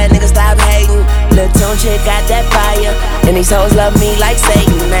 Pussy ass nigga stop hating. Lil' Tune chick got that fire, and these hoes love me like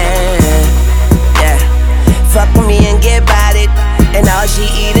Satan, man. Yeah, fuck with me and get about it, and all she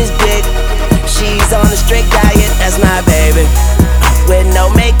eat is dick. She's on a strict diet, that's my baby. With no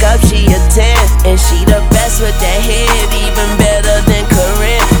makeup, she a 10, and she the best with that head, even better than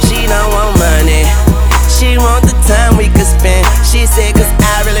Corinne. She don't want money, she want the time we could spend. She said, cause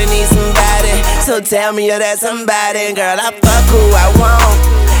I really need somebody, so tell me you're that somebody. Girl, I fuck who I want,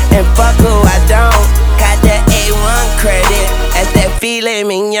 and fuck who I don't. Got that A1 credit, as that filet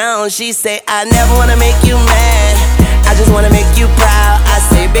mignon. She say, I never wanna make you mad, I just wanna make you proud. I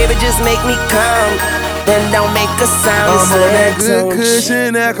say, baby, just make me come, then don't make a sound. I'm on that good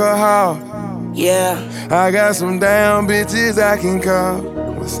cushion alcohol. Yeah, I got some damn bitches I can call.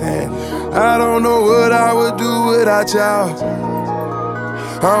 What's that? I don't know what I would do without y'all.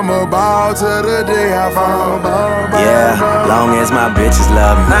 I'm a ball to the day I fall. Yeah, long as my bitches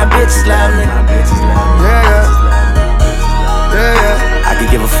love me. My bitches love me. Yeah. I could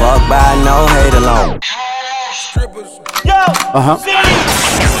give a fuck by no hate alone.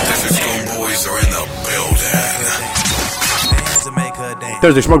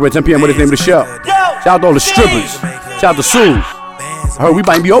 Thursday Smoke at 10 p.m. What is the name of the show? Shout out to all the strippers. Shout out to Sue. I heard we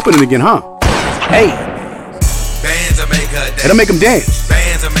might be opening again, huh? Hey. It'll make them dance.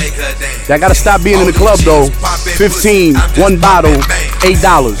 I gotta stop being in the club though. 15, one bottle,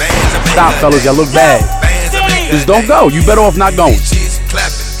 $8. Stop, fellas, y'all look bad. Just don't go. You better off not going.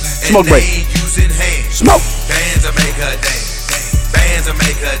 Smoke break. Smoke. Bands will make her dance. Bands will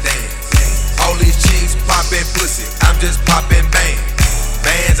make her dance. All these chicks popping pussy. I'm just popping bang.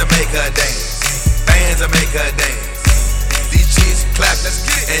 Bands will make her dance. Bands will make her dance. These chicks clapping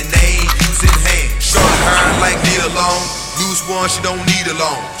and they ain't using hands. Short hair like Neil Long. Loose one, she don't need a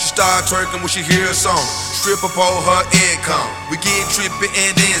loan. She start twerking when she hear a song. Strip up all her income. We get trippy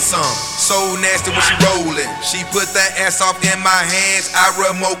and then some. So nasty when she rollin'. She put that ass off in my hands. I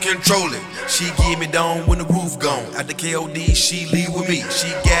remote control it. She give me down when the roof gone. At the KOD, she leave with me.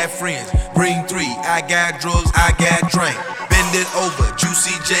 She got friends, bring 3. I got drugs, I got drink. Bend it over,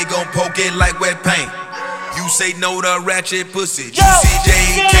 Juicy J gon' poke it like wet paint. You say no to ratchet pussy. Juicy J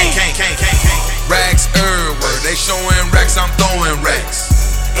can't. Racks everywhere, they showing racks, I'm throwing racks.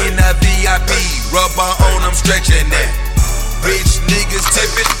 In the VIP, rubber on, I'm stretching that. Rich niggas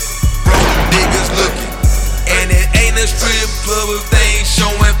tipping, broke niggas looking. And it ain't a strip club if they ain't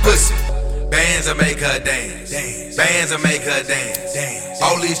showing pussy. Bands will make her dance. Bands will make her dance.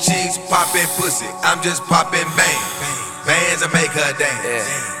 All these chicks popping pussy, I'm just popping bang. Bands will make her dance.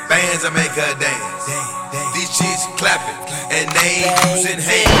 Bands will make her dance. These chicks clapping and they ain't using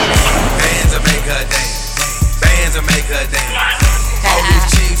hands. Bands will make her dance. Bands will make her dance. All these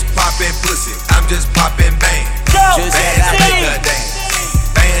chicks popping pussy, I'm just popping bang. Bands will make her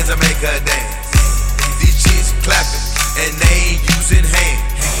dance. Bands will make her dance. These chicks clapping and they ain't using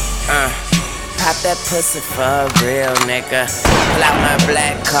hands. Pop that pussy for a real nigga. Pull out my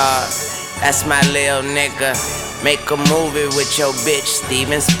black card, that's my lil nigga. Make a movie with your bitch,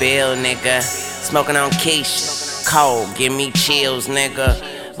 Steven Spiel, nigga. Smoking on Keisha, cold, give me chills, nigga.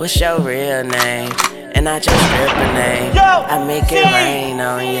 What's your real name? And not your stripper name. I make it rain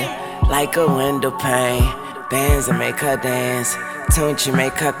on you like a window pane. Bands that make her dance. Tune you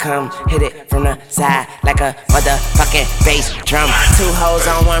make her come, hit it from the side like a motherfucking bass drum. 2 hoes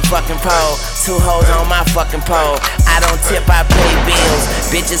on one fucking pole, 2 hoes on my fucking pole. I don't tip, I pay bills.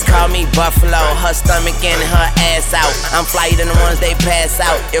 Bitches call me Buffalo, her stomach in and her ass out. I'm flyer than the ones they pass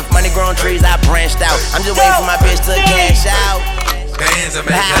out. If money grown trees, I branched out. I'm just waiting for my bitch to cash out. Bands will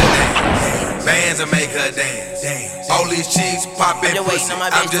make her dance. Bands will make her dance. All these chicks popping pussy,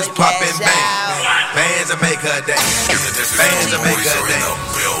 I'm just popping bang. Bands will make her dance. Bands will make her dance.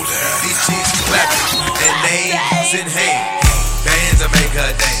 These chicks clapping and they ain't using hands. Bands will make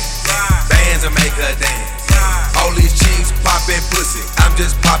her dance. Bands will make her dance. All these chicks popping pussy, I'm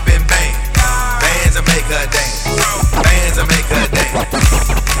just popping bang. Bands will make her dance. Bands will make her dance.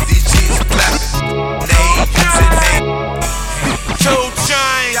 These chicks clapping, they ain't using hands. 2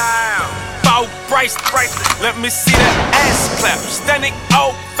 chains, 4 bracelets. Let me see that ass clap. Standing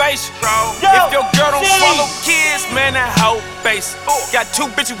ovation. If your girl don't swallow kids, man, that hoe base. Got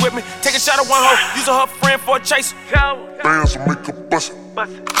 2 bitches with me. Take a shot at one hoe. Using her friend for a chase. bands will make a bust.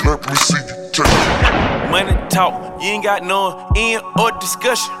 Let me see you take it. Money talk, you ain't got no end or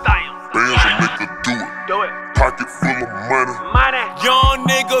discussion. Bands will make her do it. Pocket full of money. Young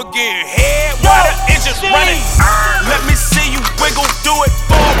nigga get head while the engine's running. Let me see you wiggle, do it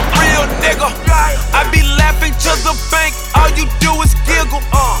for a real nigga. I be laughing to the bank, all you do is giggle.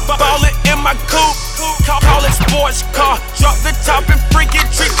 Ballin' in my coupe, call it sports car. Drop the top and freak it,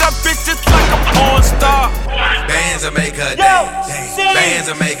 treat that bitch just like a porn star. Bands will make her dance. Bands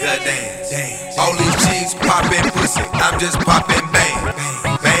will make her dance. All these chicks poppin' pussy, I'm just poppin' bang.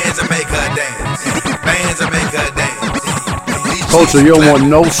 Bands will make her dance. Bands will make her dance. Culture, you don't want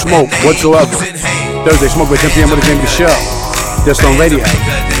no smoke whatsoever. Thursday, Smoke with 10 p.m. with the name of the show. Just on radio.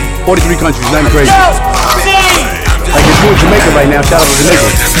 43 countries, nothing crazy. Like if you're in Jamaica right now, shout out to Jamaica.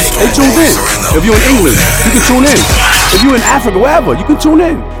 They tuned in. If you're in England, you can tune in. If you're in Africa, wherever, you can tune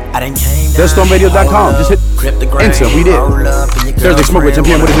in. DeathStormRadio.com. Just hit enter. We did. Thursday, Smoke with 10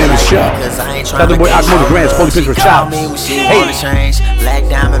 p.m. with the name of the show. Shout out to the boy Akmo the Grants, Holy Picture of Chops. Hey. Black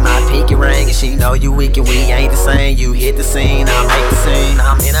diamond, my pinky ring, and she know you weak and we ain't the same. You hit the scene, I make the scene.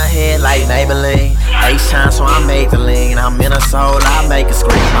 I'm in her head like Maybelline. H-time, so I make the lean. I'm in her soul, I make her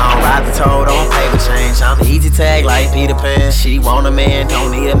scream. I don't ride the toll, don't pay with change. I'm easy tag like Peter Pan. She want a man,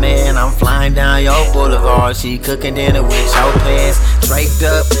 don't need a man. I'm flying down your boulevard. She cooking dinner with your pants. Draped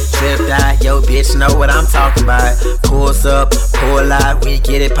up, tripped out. Yo, bitch, know what I'm talking about. Pulls up, pull out. We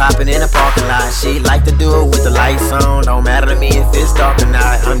get it popping in the parking lot. She like to do it with the lights on. Don't matter to me if it's dark or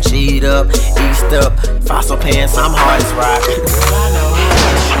not. I'm G'd up, eased up. Fossil pants, I'm hard as rock. Girl, I know how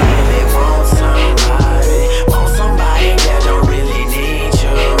much you really want somebody. Want somebody that don't really need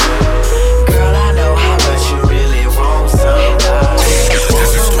you. Girl, I know how much you really want somebody. Want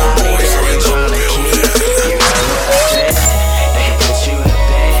somebody that ain't tryna keep you. They can put you in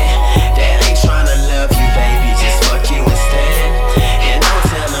bed. That ain't tryna love you, baby. Just fuck you instead. And don't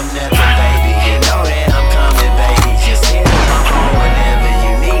tell them nothing, baby. You know that I'm coming, baby. Just hit up my phone whenever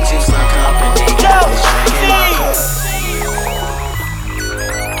you need you some company. Got this drink in my cup.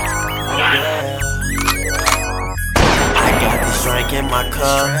 I got this drink in my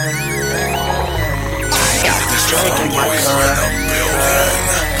cup. I got this drink in my cup.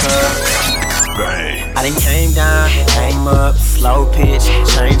 I done came down, came up, slow pitch,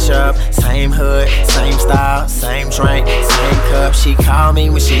 change up, same hood, same style, same drink, same cup. She call me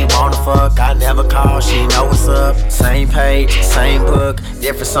when she wanna fuck, I never call, she know what's up. Same page, same book,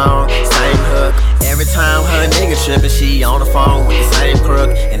 different song, same hook. Every time her nigga trippin', she on the phone with the same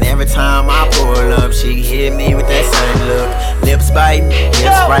crook. And every time I pull up, she hit me with that same look. Lips biting,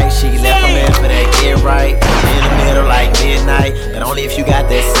 lips right, she left a man for that get right. In the middle like midnight, but only if you got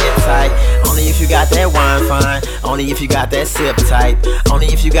that sip tight. Only if you got that wine fine. Only if you got that sip tight. Only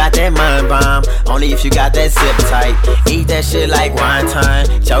if you got that mind bomb. Only if you got that sip tight. Eat that shit like wine time.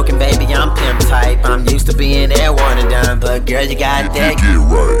 Joking, baby, I'm pimp type. I'm used to being that one and done, but girl, you got that. Get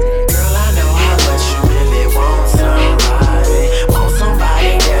right. Girl, I know how much you really want somebody. Want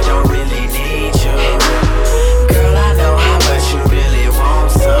somebody that don't really need you. Girl, I know how much you really want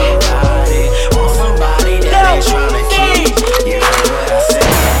somebody. Want somebody that ain't tryna keep. You heard what I said.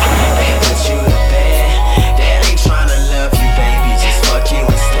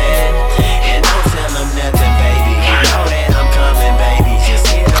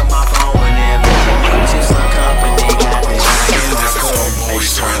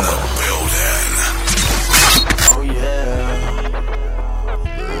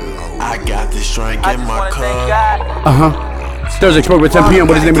 Drink in my cup. Thursday, Smoke with 10 p.m.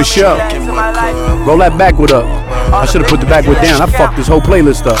 What is the name of the show? Roll that backwood up. I should have put the backwood down. I fucked this whole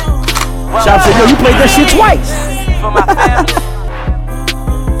playlist up. Shop said, yo, you played that shit twice.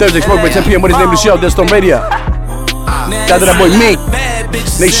 Thursday, Smoke with 10 p.m. What is the name of the show? Death Storm Radio. Shout out to that boy Mink.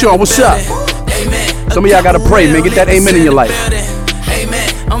 Nate Sean, what's up? Some of y'all gotta pray, man. Get that amen in your life.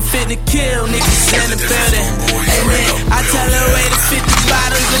 I'm finna kill niggas in the building. Amen. I tell her way to 50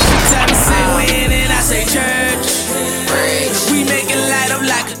 bottles and she tell me say when and I say church. We make it light up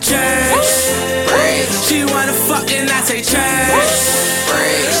like a church. She wanna fuck and I say church.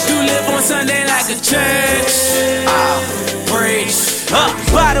 You live on Sunday like a church. Preach.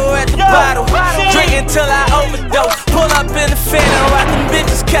 Bottle at the bottle, drink until I overdose. Pull up in the Phantom, watch them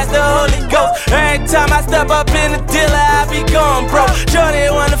bitches catch the Holy Ghost. Every time I step up in the dealer, I be going broke.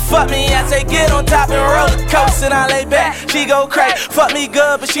 Johnny wanna fuck me, I say get on top and roller coast. And I lay back, she go crazy. Fuck me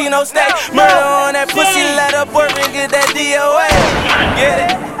good, but she no stay. Murder on that pussy, let her work and get that DOA.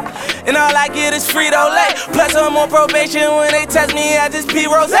 Get it? And all I get is Frito-Lay. Plus I'm on probation. When they test me, I just pee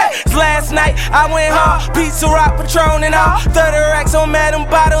rose. Last night I went hard, pizza rock, Patron and all. 30 racks on Madam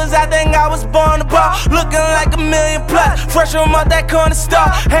Bottles. I think I was born to ball. Looking like $1 million plus. Fresh from out that corner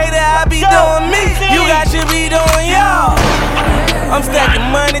store. Hater, I be doing me. You guys should be doing y'all. I'm stacking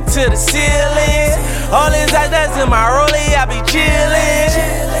money to the ceiling. All this ice that's in my rollie, I be chillin'.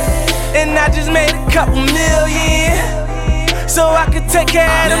 And I just made a couple million, so I could take care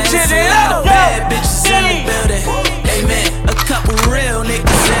of them children. Bad bitches in the building. Amen. A couple real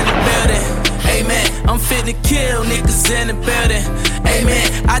niggas in the building. Amen. I'm fit to kill niggas in the building. Amen.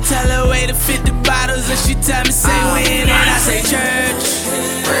 I tell her wait to 50 bottles and she tell me say when, and I say church.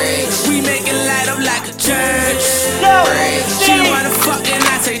 We make it light up like a church. She wanna fuck and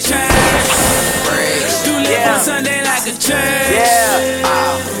I say church. Do live on Sunday like a church.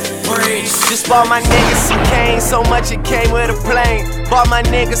 Just bought my niggas some cane, so much it came with a plane. Bought my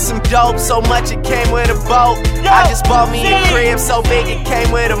niggas some dope, so much it came with a boat. I just bought me a crib, so big it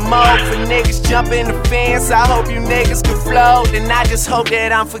came with a moat. For niggas jumping the fence, I hope you niggas can float. And I just hope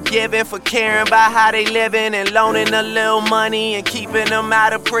that I'm forgiven for caring about how they living and loaning a little money and keeping them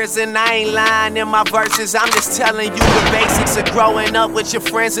out of prison. I ain't lying in my verses, I'm just telling you the basics of growing up with your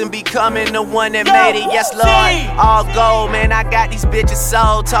friends and becoming the one that made it. Yes, Lord, all gold, man, I got these bitches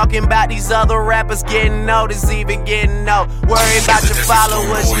sold. Talking about these other rappers getting noticed, even getting no. Worry about your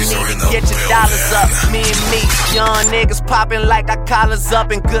followers, you need to get your dollars up. Me and me, young niggas popping like our collars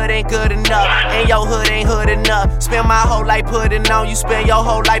up, and good ain't good enough, and your hood ain't hood enough. Spend my whole life putting on, you spend your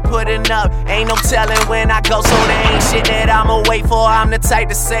whole life putting up. Ain't no telling when I go, so there ain't shit that I'ma wait for. I'm the type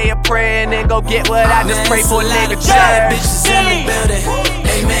to say a prayer and then go get what I just pray for. Nigga, bad bitches in the building.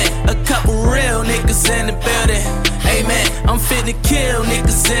 Amen. A couple real niggas in the building. Amen. I'm fit to kill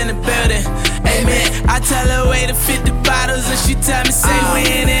niggas in the building. Amen. I tell her wait to 50 bottles and she tell me say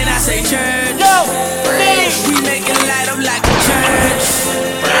when, and I say church. We make it light up like a church.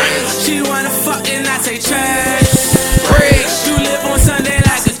 She wanna fuck and I say church. You live on Sunday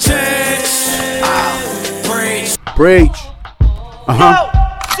like a church. Preach.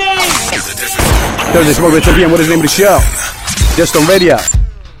 Thursday Smoke at 10 p.m. What is the name of the show? Just on radio.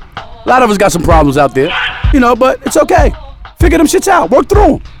 A lot of us got some problems out there, you know, but it's okay. Figure them shits out. Work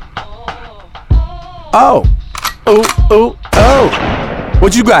through them. Oh.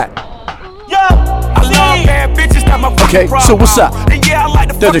 What you got? Okay, so what's up?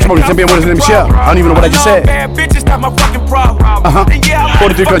 Thursday Smoke at 10 p.m. What is the name of the show? I don't even know what I just said.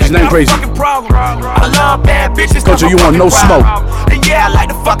 43 countries, nothing crazy. Culture, you want no smoke. Yeah, I like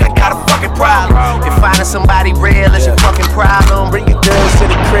the fuck, I got a fucking problem. If finding somebody real is your fucking problem, bring your girls to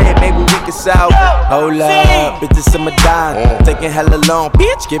the crib, maybe we can solve it. Hold up, bitches in my dime, taking hella long,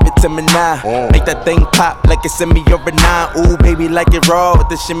 bitch, give it to me now. Make that thing pop like it's in me over 9. Ooh, baby, like it raw with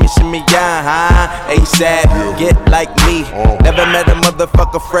the shimmy, shimmy, yeah, huh? ASAP, get like me. Never met a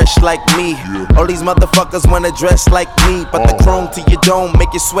motherfucker fresh like me. All these motherfuckers wanna dress like me, but the chrome to your dome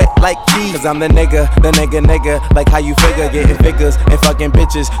make you sweat like me. Cause I'm the nigga, like how you figure, getting figures and fucking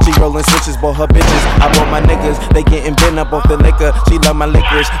bitches. She rolling switches, bought her bitches. I bought my niggas, they getting bent up off the liquor. She love my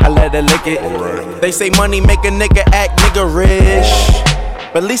licorice, I let her lick it. They say money make a nigga act niggerish,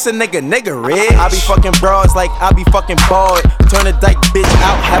 but at least a nigga rich. I be fucking broads like I be fucking bored. Turn a dyke bitch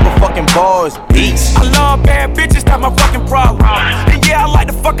out, have a fucking bars. Peace. I love bad bitches, that's my fucking problem. And yeah, I like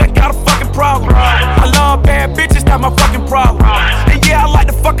the fuck, I got a fucking problem. I love bad bitches, that's my fucking problem. And yeah, I like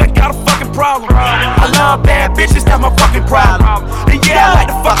the fuck, I got a fucking problem. I love bad bitches, that's my fucking problem. And yeah, I like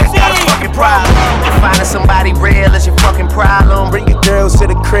the fuck, I got a fucking problem. If finding somebody real is your fucking problem, bring your girls to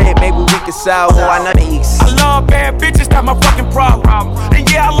the crib, maybe we can solve it. Oh, I know the East. I love bad bitches, that's my fucking problem. And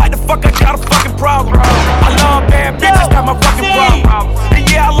yeah, I like the fuck, I got a fucking problem. I love bad bitches, that's my fucking problem. And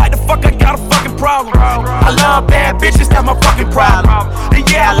yeah, I like the fuck, I got a fucking problem. I love bad bitches, that's my fucking problem. And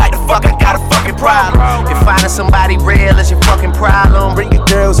yeah, I like the fuck, I got a fucking problem. If finding somebody real is your fucking problem, bring your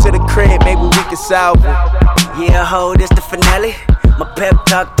girls to the crib, maybe we can solve it. Yeah, ho, this the finale. My pep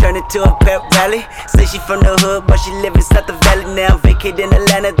talk turned into a pep rally. Say she from the hood, but she live inside the valley now. Vacated in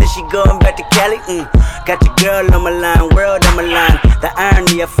Atlanta, then she going back to Cali. Got your girl on my line, world on my line. The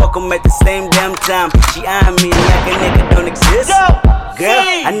irony, I fuck 'em at the same damn time. She eyeing me like a nigga don't exist. Girl,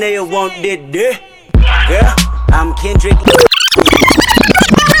 I know you want this. Girl, I'm Kendrick.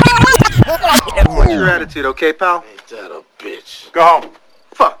 What's your attitude, okay, pal? Ain't that a bitch? Go home.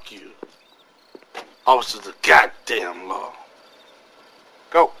 Fuck you. Officers of goddamn law.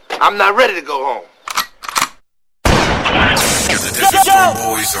 Go. I'm not ready to go home.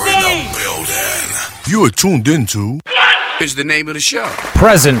 Boys are in the building. You are tuned into. Is the name of the show.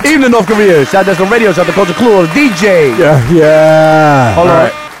 Present. Evening, North Korea. Shout out to radio. Shout out to Culture Clue. DJ. Yeah. Hold on.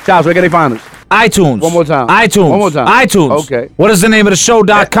 Right. Chops, where can they find us? iTunes. One more time. iTunes. One more time. iTunes. Okay. What is the name of the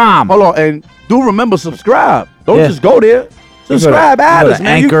show.com? Hold on, and do remember subscribe. Don't Yeah. just go there. Subscribe, add us,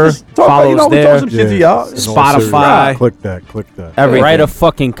 man. Anchor, You just talk about, follows we there. talk some shit to y'all. Spotify. Click that. Everything. Write a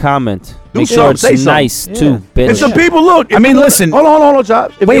fucking comment. Do Make sure something, it's say something. nice too, bitch. And some people look. I mean, listen. Hold on,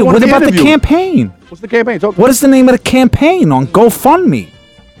 Chops. If Wait, they wanna what be about the interviewed- campaign? What's the campaign? Talk What is the name of the campaign on GoFundMe?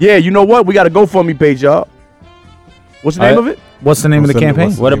 Yeah, you know what? We got a GoFundMe page, y'all. What's the name of it? What's the name of the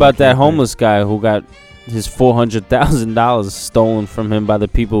campaign? What about that homeless guy who got his $400,000 stolen from him by the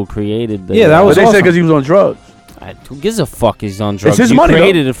people who created the... Yeah, that was But they awesome. said because he was on drugs. Who gives a fuck he's on drugs? his You money, though.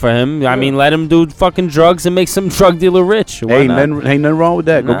 created it for him. I mean, let him do fucking drugs and make some drug dealer rich. Why Hey, not? ain't nothing wrong with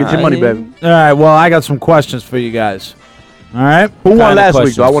that. Go get your money, baby. All right, well, I got some questions for you guys. All right? Who won kind of last week,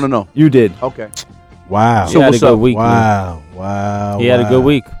 questions? though? I want to know. You did. Okay. Wow. He had a good week. Wow. Wow. He had a good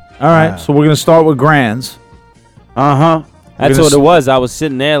week. All right, so we're going to start with Grands. Uh-huh. That's what it was. I was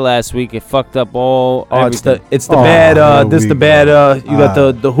sitting there last week. It fucked up all. Oh, it's the everything. bad. This the bad. You got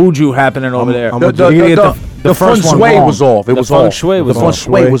the hooju happening over there. The feng first one shui wrong. was off. It The was feng off. shui was The feng off.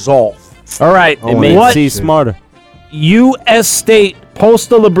 shui was off. All right, It made what C smarter. U.S. state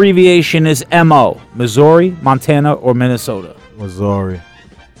postal abbreviation is MO? Missouri, Montana, or Minnesota? Missouri.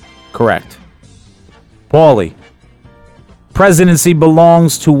 Correct. Paulie. Presidency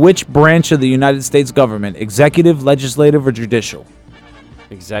belongs to which branch of the United States government? Executive, legislative, or judicial?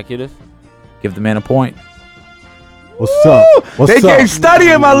 Executive. Give the man a point. What's up? What's They up? came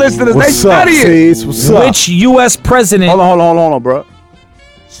studying, my listeners. What's They up, studying. C's? What's up? Which U.S. president? Hold on, bro.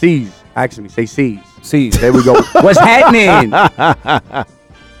 C's. Actually, say C's. C's. There we go. What's happening?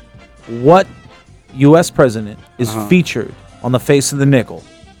 What U.S. president is featured on the face of the nickel?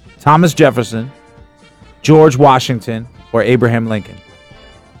 Thomas Jefferson, George Washington, or Abraham Lincoln?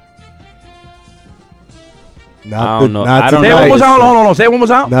 I don't know. Not I don't Say it know. one more time. Hold on. Say it one more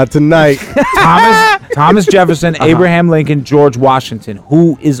time. Not tonight. Thomas Jefferson, Abraham Lincoln, George Washington.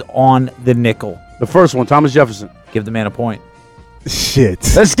 Who is on the nickel? The first one, Thomas Jefferson. Give the man a point.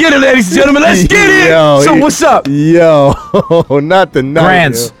 Shit. Let's get it, ladies and gentlemen. Let's get it. Yo, So what's up? Yo, not tonight.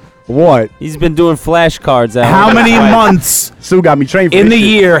 Grants. yo. What? He's been doing flashcards. At How home. many months Sue got me trained for in this the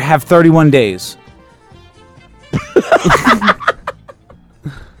shit. year have 31 days?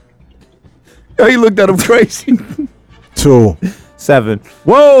 Yo, he looked at him crazy. 2. 7.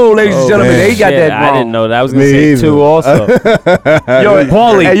 Whoa, ladies and gentlemen, man. they got Shit, that wrong. I didn't know that. I was gonna Me say either. 2 also. Yo,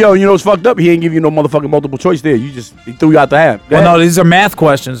 Paulie. Hey, yo, you know what's fucked up? He ain't give you no motherfucking multiple choice there. He threw you out the half. Well, no, these are math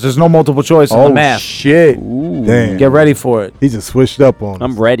questions. There's no multiple choice in the math. Shit. Damn. Get ready for it. He just switched up on us.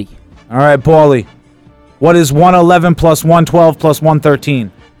 I'm ready. All right, Paulie. What is 111 plus 112 plus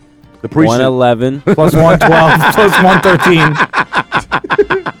 113? The precinct. 111. Plus 112 plus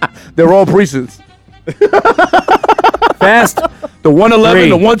 113. They're all precincts. Fast. The 111, 3,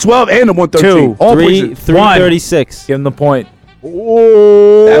 the 112, and the 113. 2, all 3, precincts. 336. Give him the point. That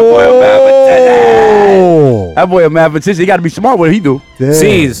boy a mathematician. Oh. That boy a mathematician. He got to be smart. What he do? Damn.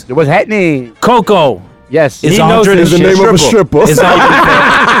 C's. What's happening? Coco. Yes. Is he knows 100 this Is the shit. name of a stripper. Is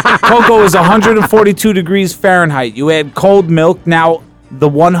Cocoa is 142 degrees Fahrenheit. You add cold milk. Now, the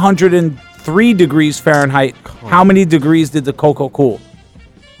 103 degrees Fahrenheit. How many degrees did the cocoa cool?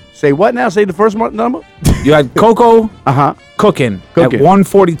 Say what now? Say the first number? You had cocoa Cooking. at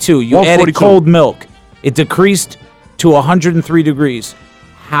 142. You added 142. cold milk. It decreased to 103 degrees.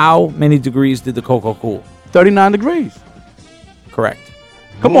 How many degrees did the cocoa cool? 39 degrees. Correct.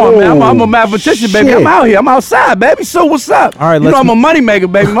 Come on, man. I'm a mathematician, baby. shit. I'm out here. I'm outside, baby. So what's up? All right, you know let's I'm a money maker,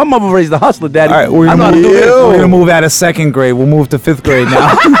 baby. My mother raised a hustler, daddy. All right, we're I know how gonna, to do this. we're gonna move out of second grade. We'll move to fifth grade now.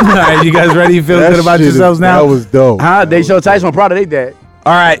 All right, you guys ready? You feel That good about shit is- yourselves now? That was dope. Huh? They show Tyson. I'm proud of they dad.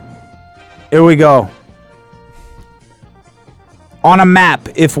 All right, here we go. On a map,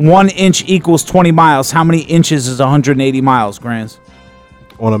 if 1 inch equals 20 miles, how many inches is 180 miles, Grants?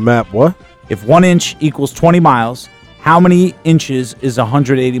 On a map, what? If 1 inch equals 20 miles, how many inches is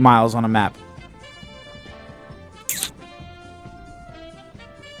 180 miles on a map?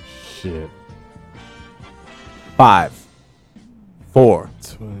 Shit. 5, 4,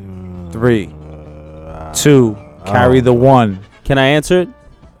 3, 2, carry the 1. Can I answer it?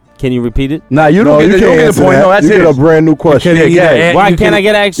 Can you repeat it? Nah, you don't get the answer point. that. No, that's you it. get a brand new question. can either add- Why you can't can- I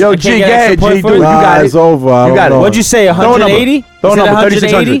get extra? Yo, I G, can't go get ahead, extra point G, for do it? it. You Nah, got it's it. over. I You don't got it. know. What'd you say? Throw a number. 180? Throw a Is it number. 180?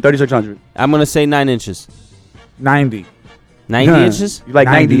 3600. 3600. I'm gonna say 9 inches. 90. 90 inches? You like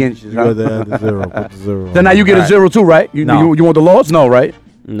 90 90 inches, You huh? got to add the 0. Put the 0. So now you get a 0 too, right? You, No. you want the loss? No, right?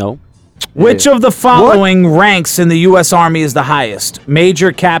 No. Which of the following ranks in the U.S. Army is the highest?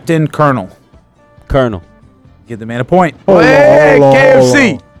 Major, captain, colonel. Colonel. Give the man a point. Hold on, Hey, hold on, hold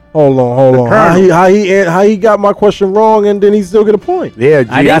KFC. on. Hold on. How he got my question wrong and then he still get a point? Yeah,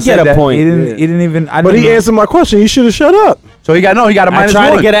 I didn't get a point. He didn't even. But he answered my question. He should have shut up. So he got a I minus tried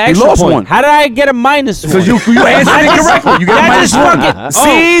one. to get an He extra lost point. one. How did I get a minus one? Because you answered it correctly. You got a minus one.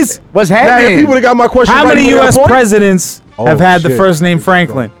 Sees? What's Now, if happening? people that got my question How right, many he got a U.S. point? presidents have had the shit. first name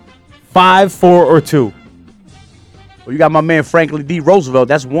Franklin? 5, 4, or 2? Well, you got my man Franklin D. Roosevelt.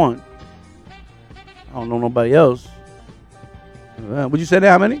 That's one. I don't know nobody else. Would you say that?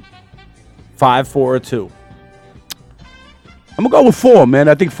 How many? 5, 4, or 2? I'm gonna go with 4, man.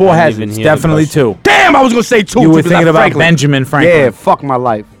 I think 4 has it. It's definitely 2. Damn, I was gonna say 2. You were because thinking I'm about Franklin. Benjamin Franklin. Yeah, fuck my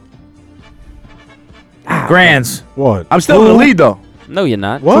life. Grands. What? I'm still in the lead though. No, you're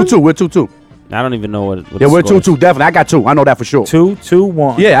not. 2-2. We're 2-2. I don't even know what Yeah, the we're score is. 2-2. Definitely. I got 2. I know that for sure.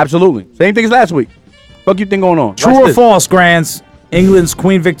 2-2-1. Yeah, absolutely. Same thing as last week. Fuck you think going on? True Watch or this. false, Grands? England's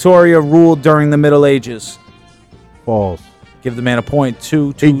Queen Victoria ruled during the Middle Ages. False. Give the man a point.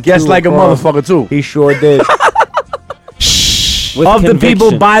 2, He guessed like a motherfucker too. He sure did. With Of the people,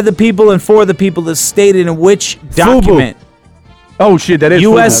 conviction. by the people, and for the people is stated in which document? Oh shit, that is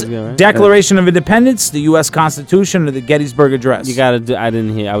U.S. Fubu. right? Declaration of Independence, the U.S. Constitution, or the Gettysburg Address? You gotta do. I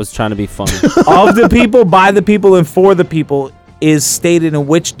didn't hear. I was trying to be funny. Of the people, by the people, and for the people is stated in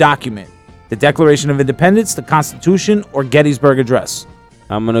which document? The Declaration of Independence, the Constitution, or Gettysburg Address?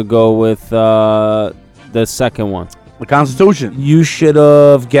 I'm gonna go with the second one. The Constitution. You should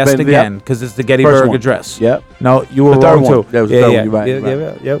have guessed Yep. again because it's the Gettysburg one. Address. Yep. No, you were The third wrong one. too. That was the third one. You're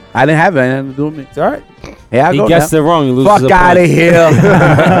right. Yep. I didn't have it. It had nothing to do with me. It's all right. Here I He go guessed now. it wrong. He loses Fuck a out of point.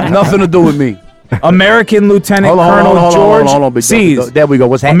 here. Nothing to do with me. American Lieutenant Colonel George Big Seas. dog. There we go.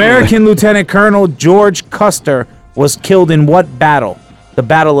 What's happening? American Lieutenant Colonel George Custer was killed in what battle? The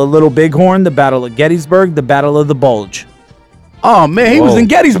Battle of Little Bighorn, the Battle of Gettysburg, the Battle of the Bulge. Oh man, he was Whoa. in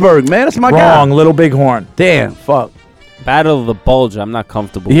Gettysburg, man. That's my guy. Wrong, Little Bighorn. Damn. Fuck. Battle of the Bulge. I'm not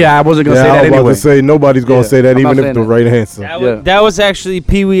comfortable. Yeah, I wasn't gonna say I that was about anyway. to say nobody's gonna Yeah, say that I'm not even if saying the that. right answer. That was actually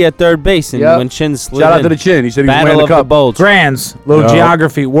Pee Wee at third base, and Yep. when Chin slid Shout out in. to the Chin. He said he was Battle wearing the of the cup. Bulge. Grands, little Yeah.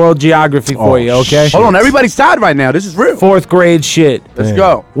 geography, world geography for you, okay? Hold on, everybody's tied right now. This is real. 4th grade shit. Let's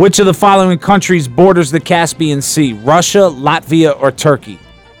go. Which of the following countries borders the Caspian Sea? Russia, Latvia, or Turkey?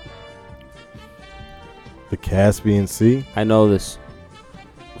 The Caspian Sea. I know this.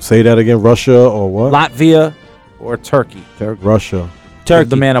 Say that again. Russia or what? Latvia or Turkey? Russia. Give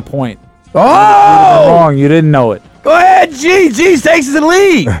the man a point. Oh! Wrong, you didn't know it. Go ahead, G. G takes the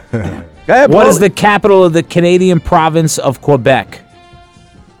lead. Go ahead, What bro. is the capital of the Canadian province of Quebec?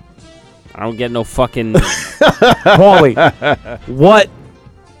 I don't get no fucking. Paulie, what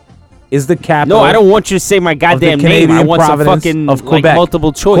is the capital? No, I don't want you to say my of the goddamn name. I Canadian want some province fucking of like Quebec.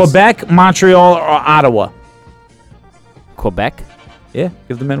 multiple choice. Quebec, Montreal, or Ottawa? Quebec. Yeah,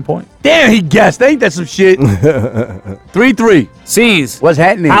 give the man a point. Damn, he guessed. Ain't that some shit? 3-3. C's. What's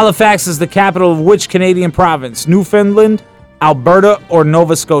happening? Halifax is the capital of which Canadian province? Newfoundland, Alberta, or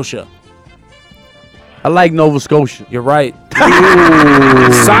Nova Scotia? I like Nova Scotia. You're right.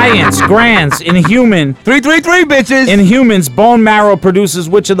 Science, Grands, in human. 3-3-3, bitches. In humans, bone marrow produces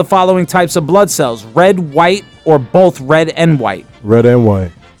which of the following types of blood cells? Red, white, or both red and white? Red and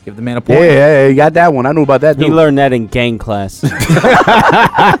white. Give the man a point. Yeah, you got that one. I knew about that, He too. learned that in gang class.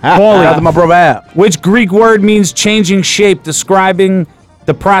 Paulie, Shout out to my brother Al. which Greek word means changing shape, describing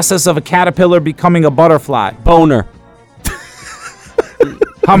the process of a caterpillar becoming a butterfly? Boner.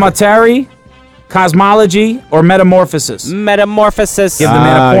 Hamatari, cosmology, or metamorphosis? Metamorphosis. Give the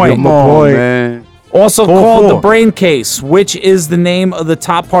man a point. give him a point. Man. Also 4-4. called the brain case, which is the name of the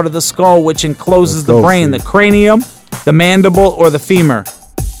top part of the skull which encloses Let's the go, brain, Steve. the cranium, the mandible, or the femur.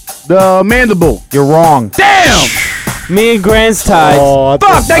 The mandible. You're wrong. Damn! Me and Grand's tied. Oh,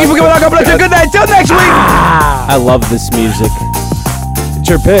 Fuck, thank you for coming on. God bless you. Good night. Till next week. I love this music. It's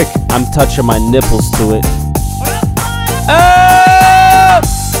your pick. I'm touching my nipples to it.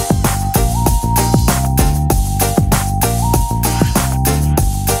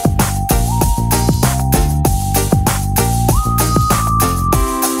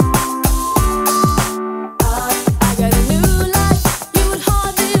 I got a new life, you would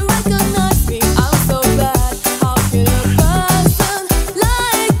hardly recognize me. I'm so bad, how can a person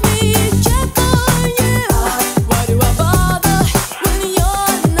like me check on you? Why do I bother when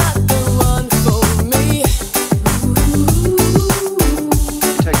you're not the one for me?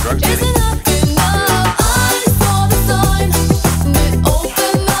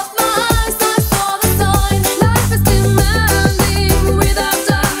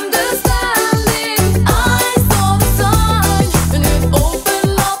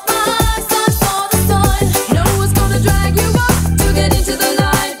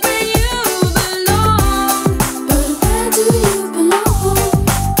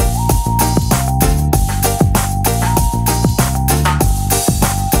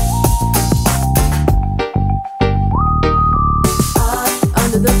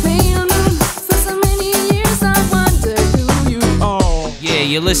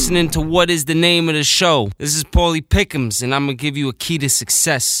 listening to What Is the Name of the Show. This is Paulie Pickums, and I'm gonna give you a key to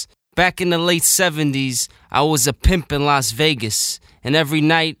success. Back in the late 70s, I was a pimp in Las Vegas, and every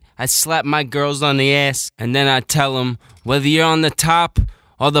night I'd slap my girls on the ass, and then I'd tell them, whether you're on the top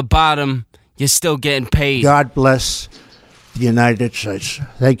or the bottom, you're still getting paid. God bless the United States.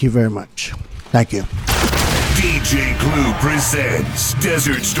 Thank you very much. Thank you. DJ Clue presents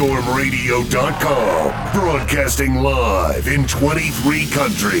DesertStormRadio.com, broadcasting live in 23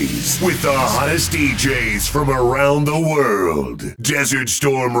 countries with the hottest DJs from around the world.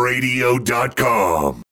 DesertStormRadio.com.